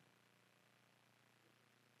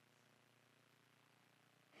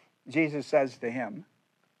 Jesus says to him,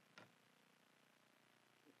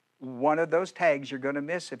 one of those tags you're going to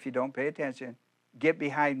miss if you don't pay attention. Get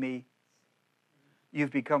behind me.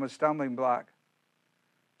 You've become a stumbling block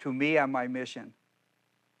to me on my mission.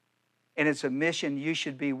 And it's a mission you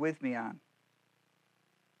should be with me on.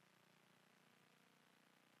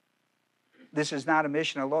 This is not a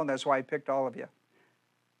mission alone. That's why I picked all of you.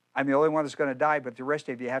 I'm the only one that's going to die, but the rest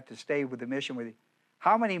of you have to stay with the mission with you.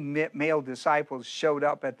 How many male disciples showed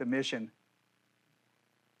up at the mission?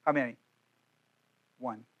 How many?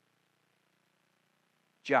 One.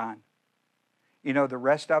 John. You know the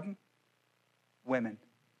rest of them? Women.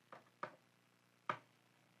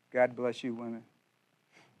 God bless you, women.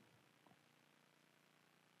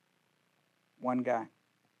 One guy.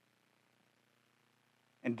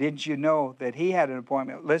 And did you know that he had an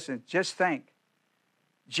appointment? Listen, just think.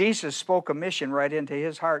 Jesus spoke a mission right into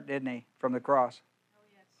his heart, didn't he, from the cross? Oh,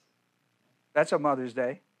 yes. That's a Mother's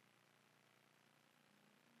Day.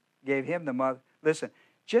 Gave him the mother. Listen,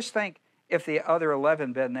 just think if the other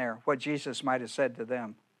 11 been there, what Jesus might have said to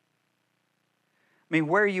them. I mean,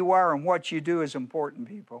 where you are and what you do is important,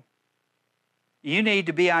 people. You need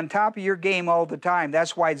to be on top of your game all the time.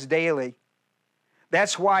 That's why it's daily.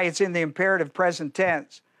 That's why it's in the imperative present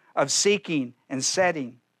tense of seeking and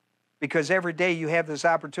setting. Because every day you have this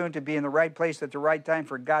opportunity to be in the right place at the right time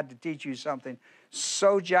for God to teach you something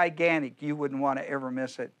so gigantic you wouldn't want to ever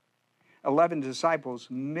miss it. 11 disciples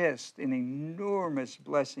missed an enormous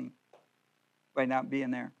blessing by not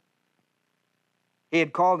being there. He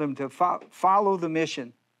had called them to follow the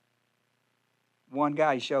mission. One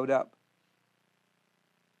guy showed up.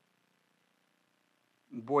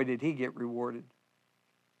 And boy, did he get rewarded.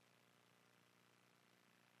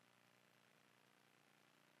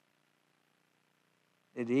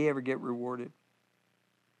 Did he ever get rewarded?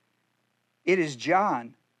 It is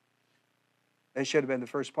John that should have been the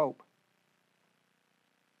first pope.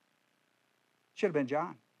 Should have been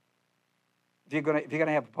John. If you're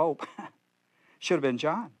gonna have a pope, should have been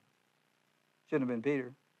John. Shouldn't have been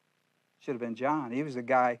Peter. Should have been John. He was the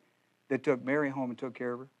guy that took Mary home and took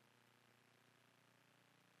care of her.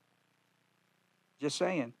 Just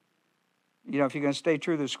saying. You know, if you're going to stay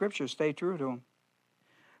true to the Scriptures, stay true to them.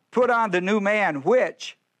 Put on the new man,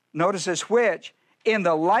 which, notice this, which, in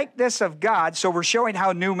the likeness of God. So we're showing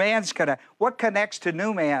how new man's what connects to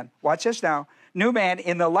new man? Watch this now. New man,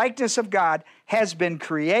 in the likeness of God, has been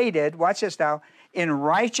created, watch this now, in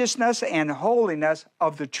righteousness and holiness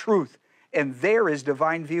of the truth. And there is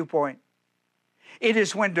divine viewpoint. It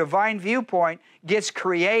is when divine viewpoint gets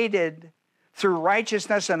created through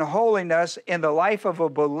righteousness and holiness in the life of a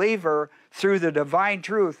believer through the divine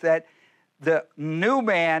truth that the new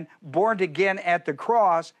man, born again at the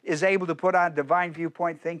cross, is able to put on divine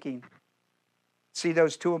viewpoint thinking. See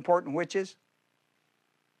those two important whiches?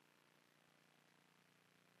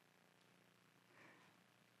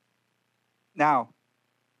 Now,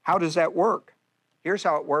 how does that work? Here's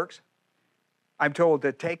how it works. I'm told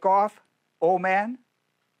to take off old man,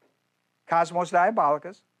 cosmos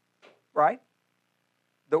diabolicus, right?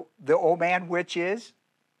 The old man which is,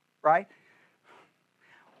 right?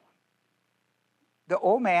 The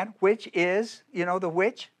old man which is, you know, the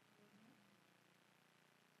which.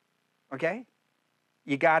 Okay?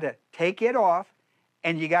 You got to take it off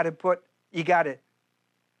and you got to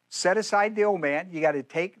set aside the old man. You got to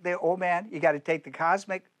take the old man. You got to take the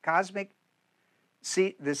cosmic,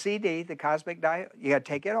 the CD, the cosmic diet. You got to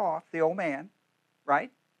take it off, the old man, right?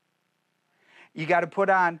 You got to put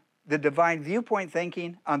on the divine viewpoint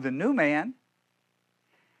thinking on the new man.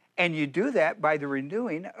 And you do that by the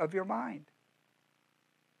renewing of your mind.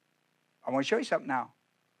 I want to show you something now.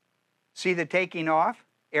 See the taking off?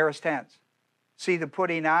 Aorist tense. See the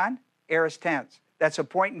putting on? Aorist tense. That's a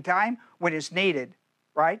point in time when it's needed,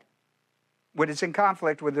 right? When it's in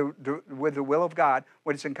conflict with the will of God,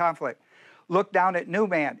 when it's in conflict. Look down at new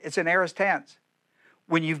man. It's an aorist tense.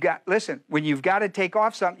 When you've got to take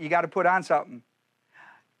off something, you got to put on something.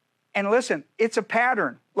 And listen, it's a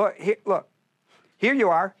pattern. Look, here you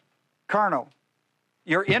are, carnal.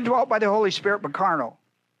 You're indwelt by the Holy Spirit, but carnal.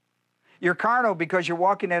 You're carnal because you're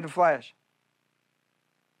walking in the flesh.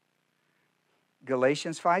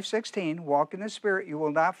 Galatians 5:16, walk in the Spirit, you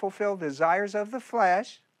will not fulfill the desires of the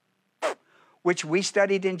flesh, which we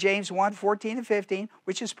studied in James 1:14 and 15,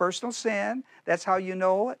 which is personal sin. That's how you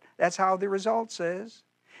know it. That's how the results is.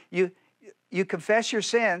 You confess your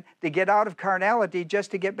sin to get out of carnality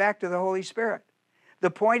just to get back to the Holy Spirit.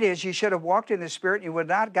 The point is you should have walked in the Spirit and you would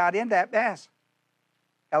not have got in that mess.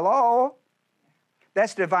 Hello?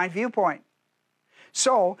 That's divine viewpoint.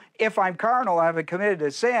 So, if I'm carnal, I haven't committed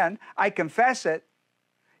a sin, I confess it.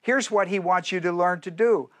 Here's what he wants you to learn to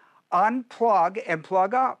do. Unplug and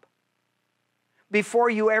plug up. Before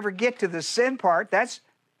you ever get to the sin part, that's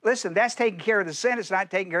taking care of the sin. It's not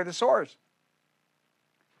taking care of the source.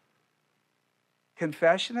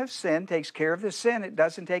 Confession of sin takes care of the sin. It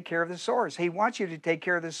doesn't take care of the source. He wants you to take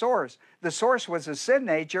care of the source. The source was a sin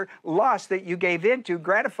nature, lust that you gave into,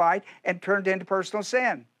 gratified, and turned into personal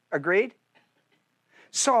sin. Agreed?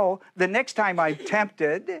 So, the next time I'm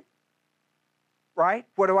tempted, right,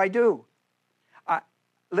 what do?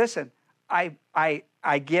 Listen, I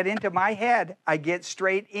I get into my head, I get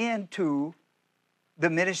straight into the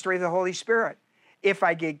ministry of the Holy Spirit. If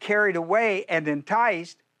I get carried away and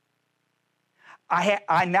enticed,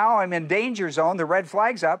 now I'm in danger zone, the red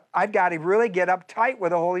flag's up. I've got to really get uptight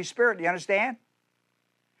with the Holy Spirit. Do you understand?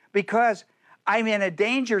 Because I'm in a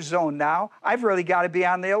danger zone now. I've really got to be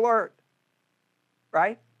on the alert.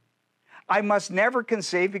 Right? I must never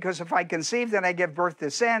conceive, because if I conceive, then I give birth to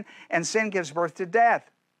sin, and sin gives birth to death.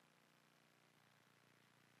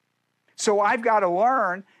 So I've got to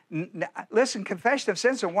learn. Listen, confession of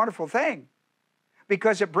sin is a wonderful thing,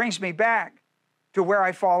 because it brings me back to where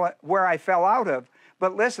I fell out of.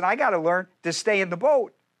 But listen, I got to learn to stay in the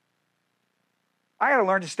boat. I got to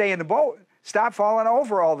learn to stay in the boat. Stop falling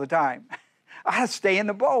over all the time. I got to stay in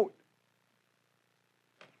the boat.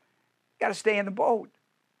 Got to stay in the boat.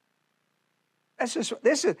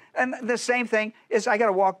 And the same thing is, I got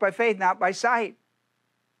to walk by faith, not by sight.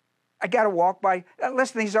 I got to walk by,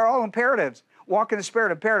 listen, these are all imperatives. Walk in the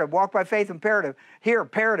Spirit, imperative. Walk by faith, imperative. Here,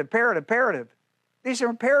 imperative, imperative, imperative. These are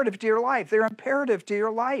imperative to your life. They're imperative to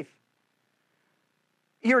your life.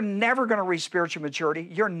 You're never going to reach spiritual maturity.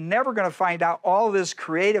 You're never going to find out all this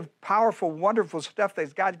creative, powerful, wonderful stuff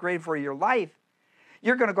that God created for your life.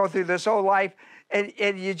 You're going to go through this whole life and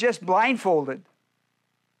you're just blindfolded.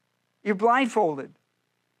 You're blindfolded.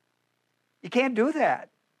 You can't do that.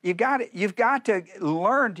 You've got to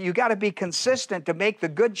learn. You've got to be consistent to make the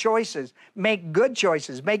good choices. Make good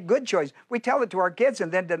choices. Make good choices. We tell it to our kids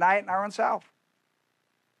and then deny it in our own self.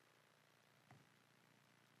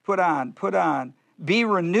 Put on. Be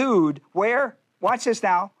renewed. Where? Watch this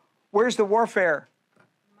now. Where's the warfare?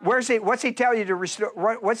 What's he tell you to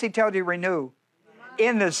restore? What's he tell you to renew?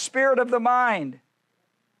 In the spirit of the mind.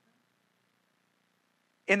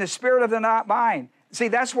 In the spirit of the mind. See,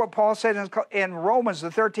 that's what Paul said in Romans, the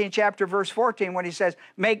 13th chapter, verse 14, when he says,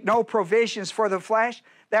 make no provisions for the flesh.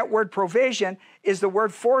 That word provision is the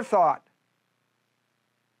word forethought.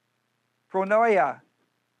 Pronoia.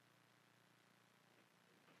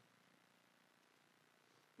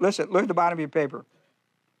 Listen, look at the bottom of your paper.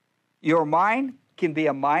 Your mind can be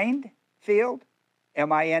a mind field,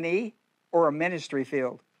 M-I-N-E, or a ministry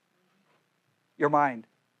field. Your mind.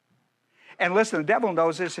 And listen, the devil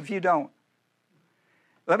knows this if you don't.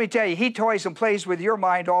 Let me tell you, he toys and plays with your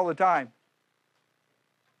mind all the time.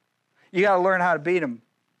 You got to learn how to beat him.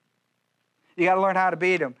 You got to learn how to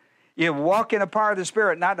beat him. You walk in the power of the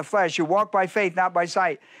Spirit, not in the flesh. You walk by faith, not by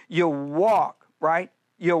sight. You walk, right?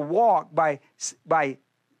 You walk by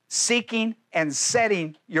seeking and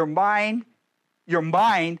setting your mind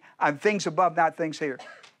on things above, not things here.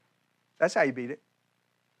 That's how you beat it.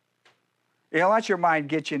 You don't let your mind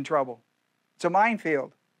get you in trouble. It's a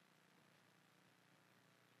minefield.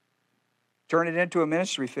 Turn it into a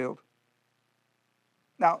ministry field.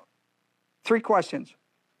 Now, 3 questions.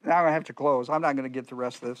 Now I have to close. I'm not going to get the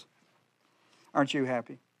rest of this. Aren't you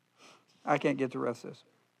happy? I can't get the rest of this.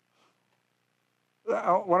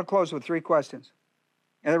 I want to close with 3 questions.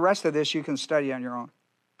 And the rest of this you can study on your own.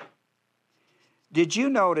 Did you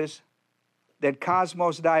notice that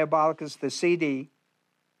Cosmos Diabolicus, the CD,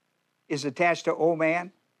 is attached to O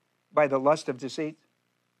man by the lust of deceit?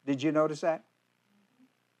 Did you notice that?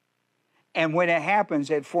 And when it happens,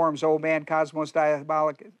 it forms O man, Cosmos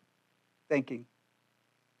Diabolicus thinking.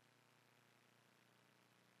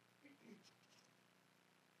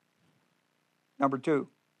 Number 2,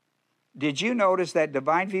 did you notice that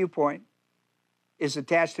divine viewpoint is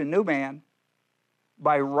attached to new man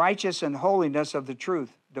by righteous and holiness of the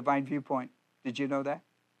truth, divine viewpoint? Did you know that?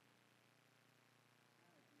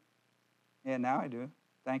 Yeah, now I do.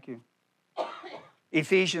 Thank you.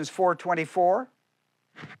 Ephesians 4:24.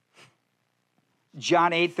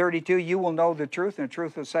 John 8:32, you will know the truth, and the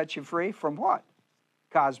truth will set you free from what?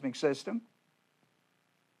 Cosmic system.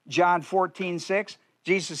 John 14:6,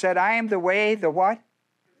 Jesus said, I am the way, the what?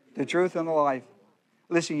 The truth and the life.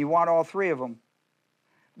 Listen, you want all 3 of them.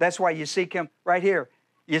 That's why you seek him right here.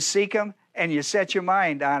 You seek him and you set your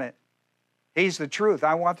mind on it. He's the truth.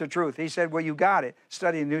 I want the truth. He said, well, you got it.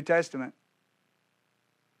 Study the New Testament.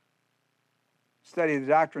 Study the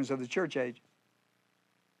doctrines of the church age.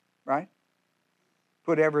 Right?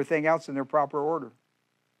 Put everything else in their proper order.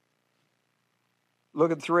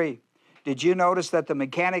 Look at 3. Did you notice that the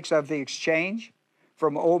mechanics of the exchange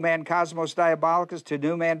from old man Cosmos Diabolicus to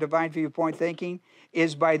new man divine viewpoint thinking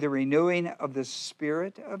is by the renewing of the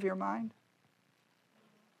spirit of your mind?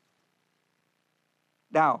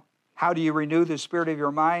 Now, how do you renew the spirit of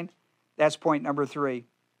your mind? That's point number 3.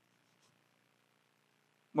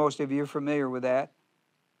 Most of you are familiar with that.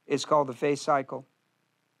 It's called the faith cycle.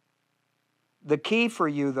 The key for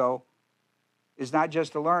you, though, is not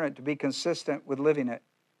just to learn it, to be consistent with living it.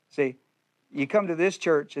 See, you come to this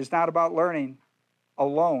church, it's not about learning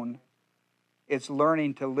alone. It's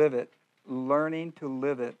learning to live it. Learning to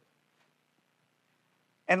live it.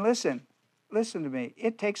 And listen to me.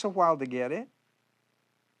 It takes a while to get it.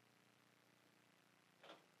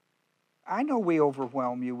 I know we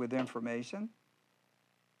overwhelm you with information.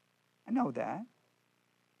 I know that.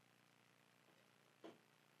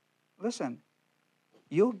 Listen,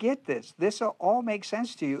 you'll get this. This will all make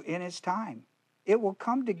sense to you in its time. It will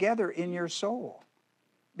come together in your soul.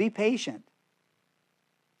 Be patient.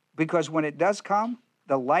 Because when it does come,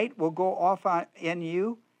 the light will go off in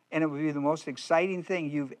you, and it will be the most exciting thing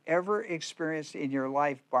you've ever experienced in your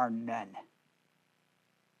life, bar none.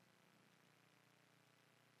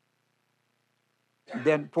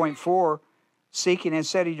 Then point 4, seeking and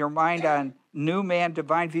setting your mind on new man,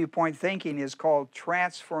 divine viewpoint thinking is called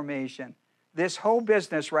transformation. This whole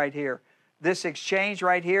business right here, this exchange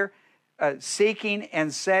right here, seeking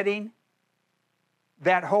and setting,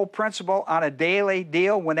 that whole principle on a daily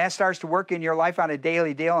deal, when that starts to work in your life on a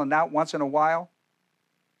daily deal and not once in a while,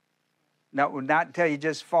 not until you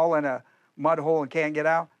just fall in a mud hole and can't get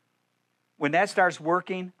out. When that starts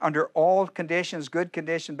working under all conditions, good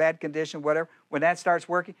condition, bad condition, whatever, when that starts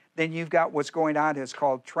working, then you've got what's going on. It's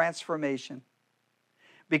called transformation.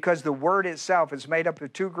 Because the word itself is made up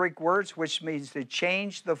of 2 Greek words, which means to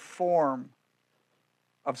change the form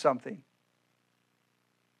of something.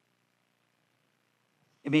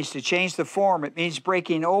 It means to change the form. It means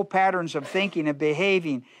breaking old patterns of thinking and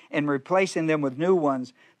behaving and replacing them with new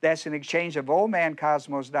ones. That's an exchange of old man,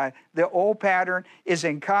 cosmos, die. The old pattern is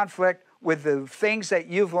in conflict with the things that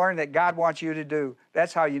you've learned that God wants you to do.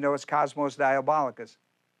 That's how you know it's cosmos diabolicus.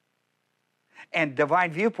 And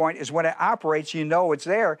divine viewpoint is when it operates, you know it's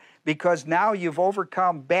there because now you've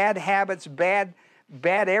overcome bad habits, bad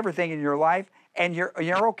everything in your life, and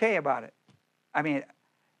you're okay about it. I mean,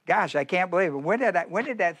 gosh, I can't believe it. When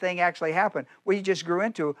did that thing actually happen? Well, you just grew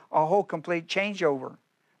into a whole complete changeover.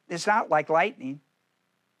 It's not like lightning.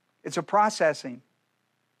 It's a processing.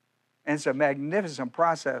 And it's a magnificent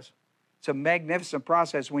process. It's a magnificent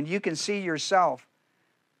process. When you can see yourself,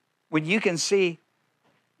 when you can see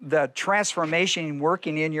the transformation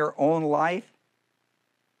working in your own life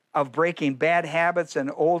of breaking bad habits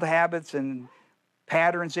and old habits and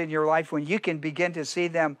patterns in your life, when you can begin to see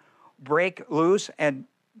them break loose and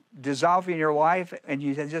dissolve in your life and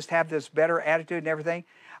you just have this better attitude and everything,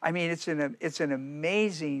 I mean, it's an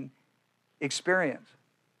amazing experience.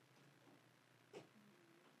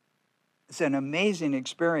 It's an amazing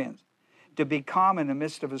experience to be calm in the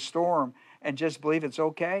midst of a storm and just believe it's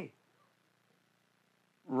okay,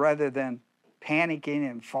 rather than panicking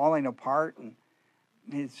and falling apart. And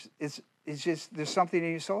it's just, there's something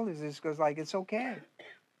in your soul that just goes like, it's okay.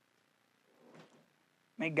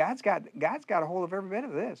 I mean, God's got a hold of every bit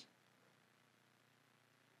of this.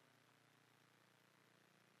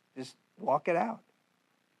 Just walk it out.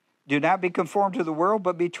 Do not be conformed to the world,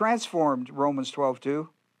 but be transformed, Romans 12:2.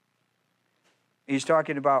 He's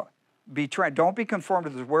talking about don't be conformed to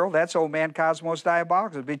this world. That's old man, cosmos,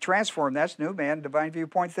 diabolicus. Be transformed. That's new man, divine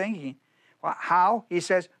viewpoint thinking. Well, how? He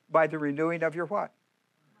says, by the renewing of your what?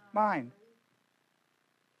 Mind.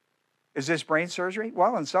 Is this brain surgery?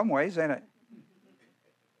 Well, in some ways, isn't it?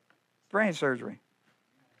 Brain surgery.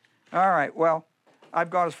 All right, well, I've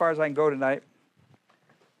gone as far as I can go tonight.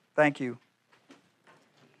 Thank you.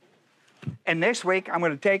 And next week, I'm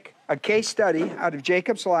going to take a case study out of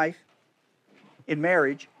Jacob's life in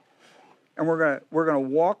marriage, and we're going to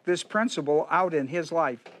walk this principle out in his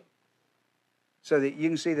life so that you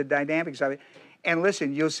can see the dynamics of it. And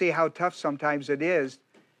listen, you'll see how tough sometimes it is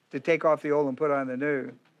to take off the old and put on the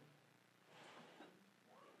new.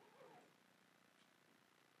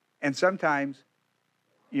 And sometimes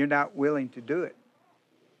you're not willing to do it.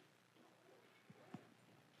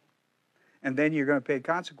 And then you're going to pay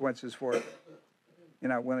consequences for it. You're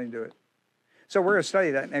not willing to do it. So we're going to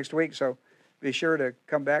study that next week. So be sure to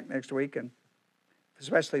come back next week. And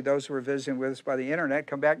especially those who are visiting with us by the internet,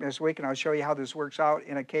 come back next week and I'll show you how this works out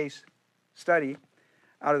in a case study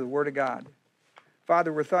out of the Word of God.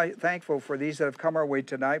 Father, we're thankful for these that have come our way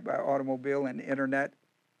tonight by automobile and internet.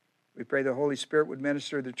 We pray the Holy Spirit would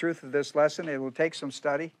minister the truth of this lesson. It will take some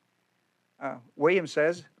study. William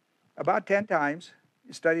says about 10 times.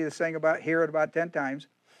 You study this thing hear it about 10 times,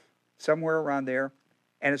 somewhere around there,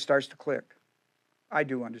 and it starts to click. I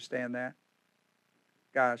do understand that.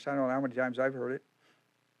 Gosh, I don't know how many times I've heard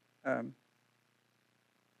it.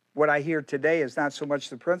 What I hear today is not so much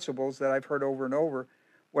the principles that I've heard over and over.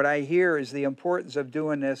 What I hear is the importance of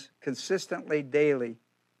doing this consistently, daily,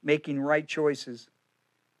 making right choices,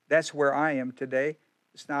 That's where I am today.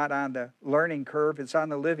 It's not on the learning curve, it's on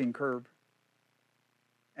the living curve.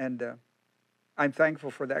 And I'm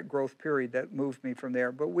thankful for that growth period that moved me from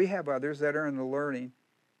there. But we have others that are in the learning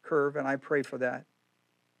curve, and I pray for that.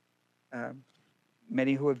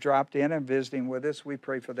 Many who have dropped in and visiting with us, we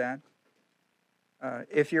pray for that.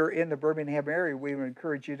 If you're in the Birmingham area, we would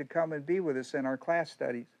encourage you to come and be with us in our class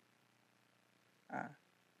studies.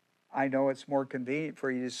 I know it's more convenient for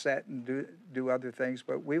you to sit and do other things,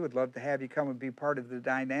 but we would love to have you come and be part of the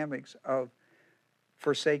dynamics of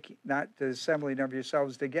forsake not the assembling of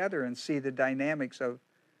yourselves together, and see the dynamics of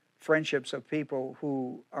friendships of people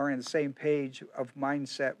who are in the same page of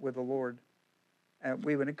mindset with the Lord. And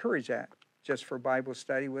we would encourage that just for Bible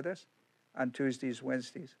study with us on Tuesdays,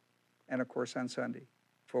 Wednesdays, and of course on Sunday.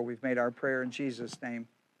 For we've made our prayer in Jesus' name.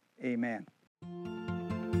 Amen.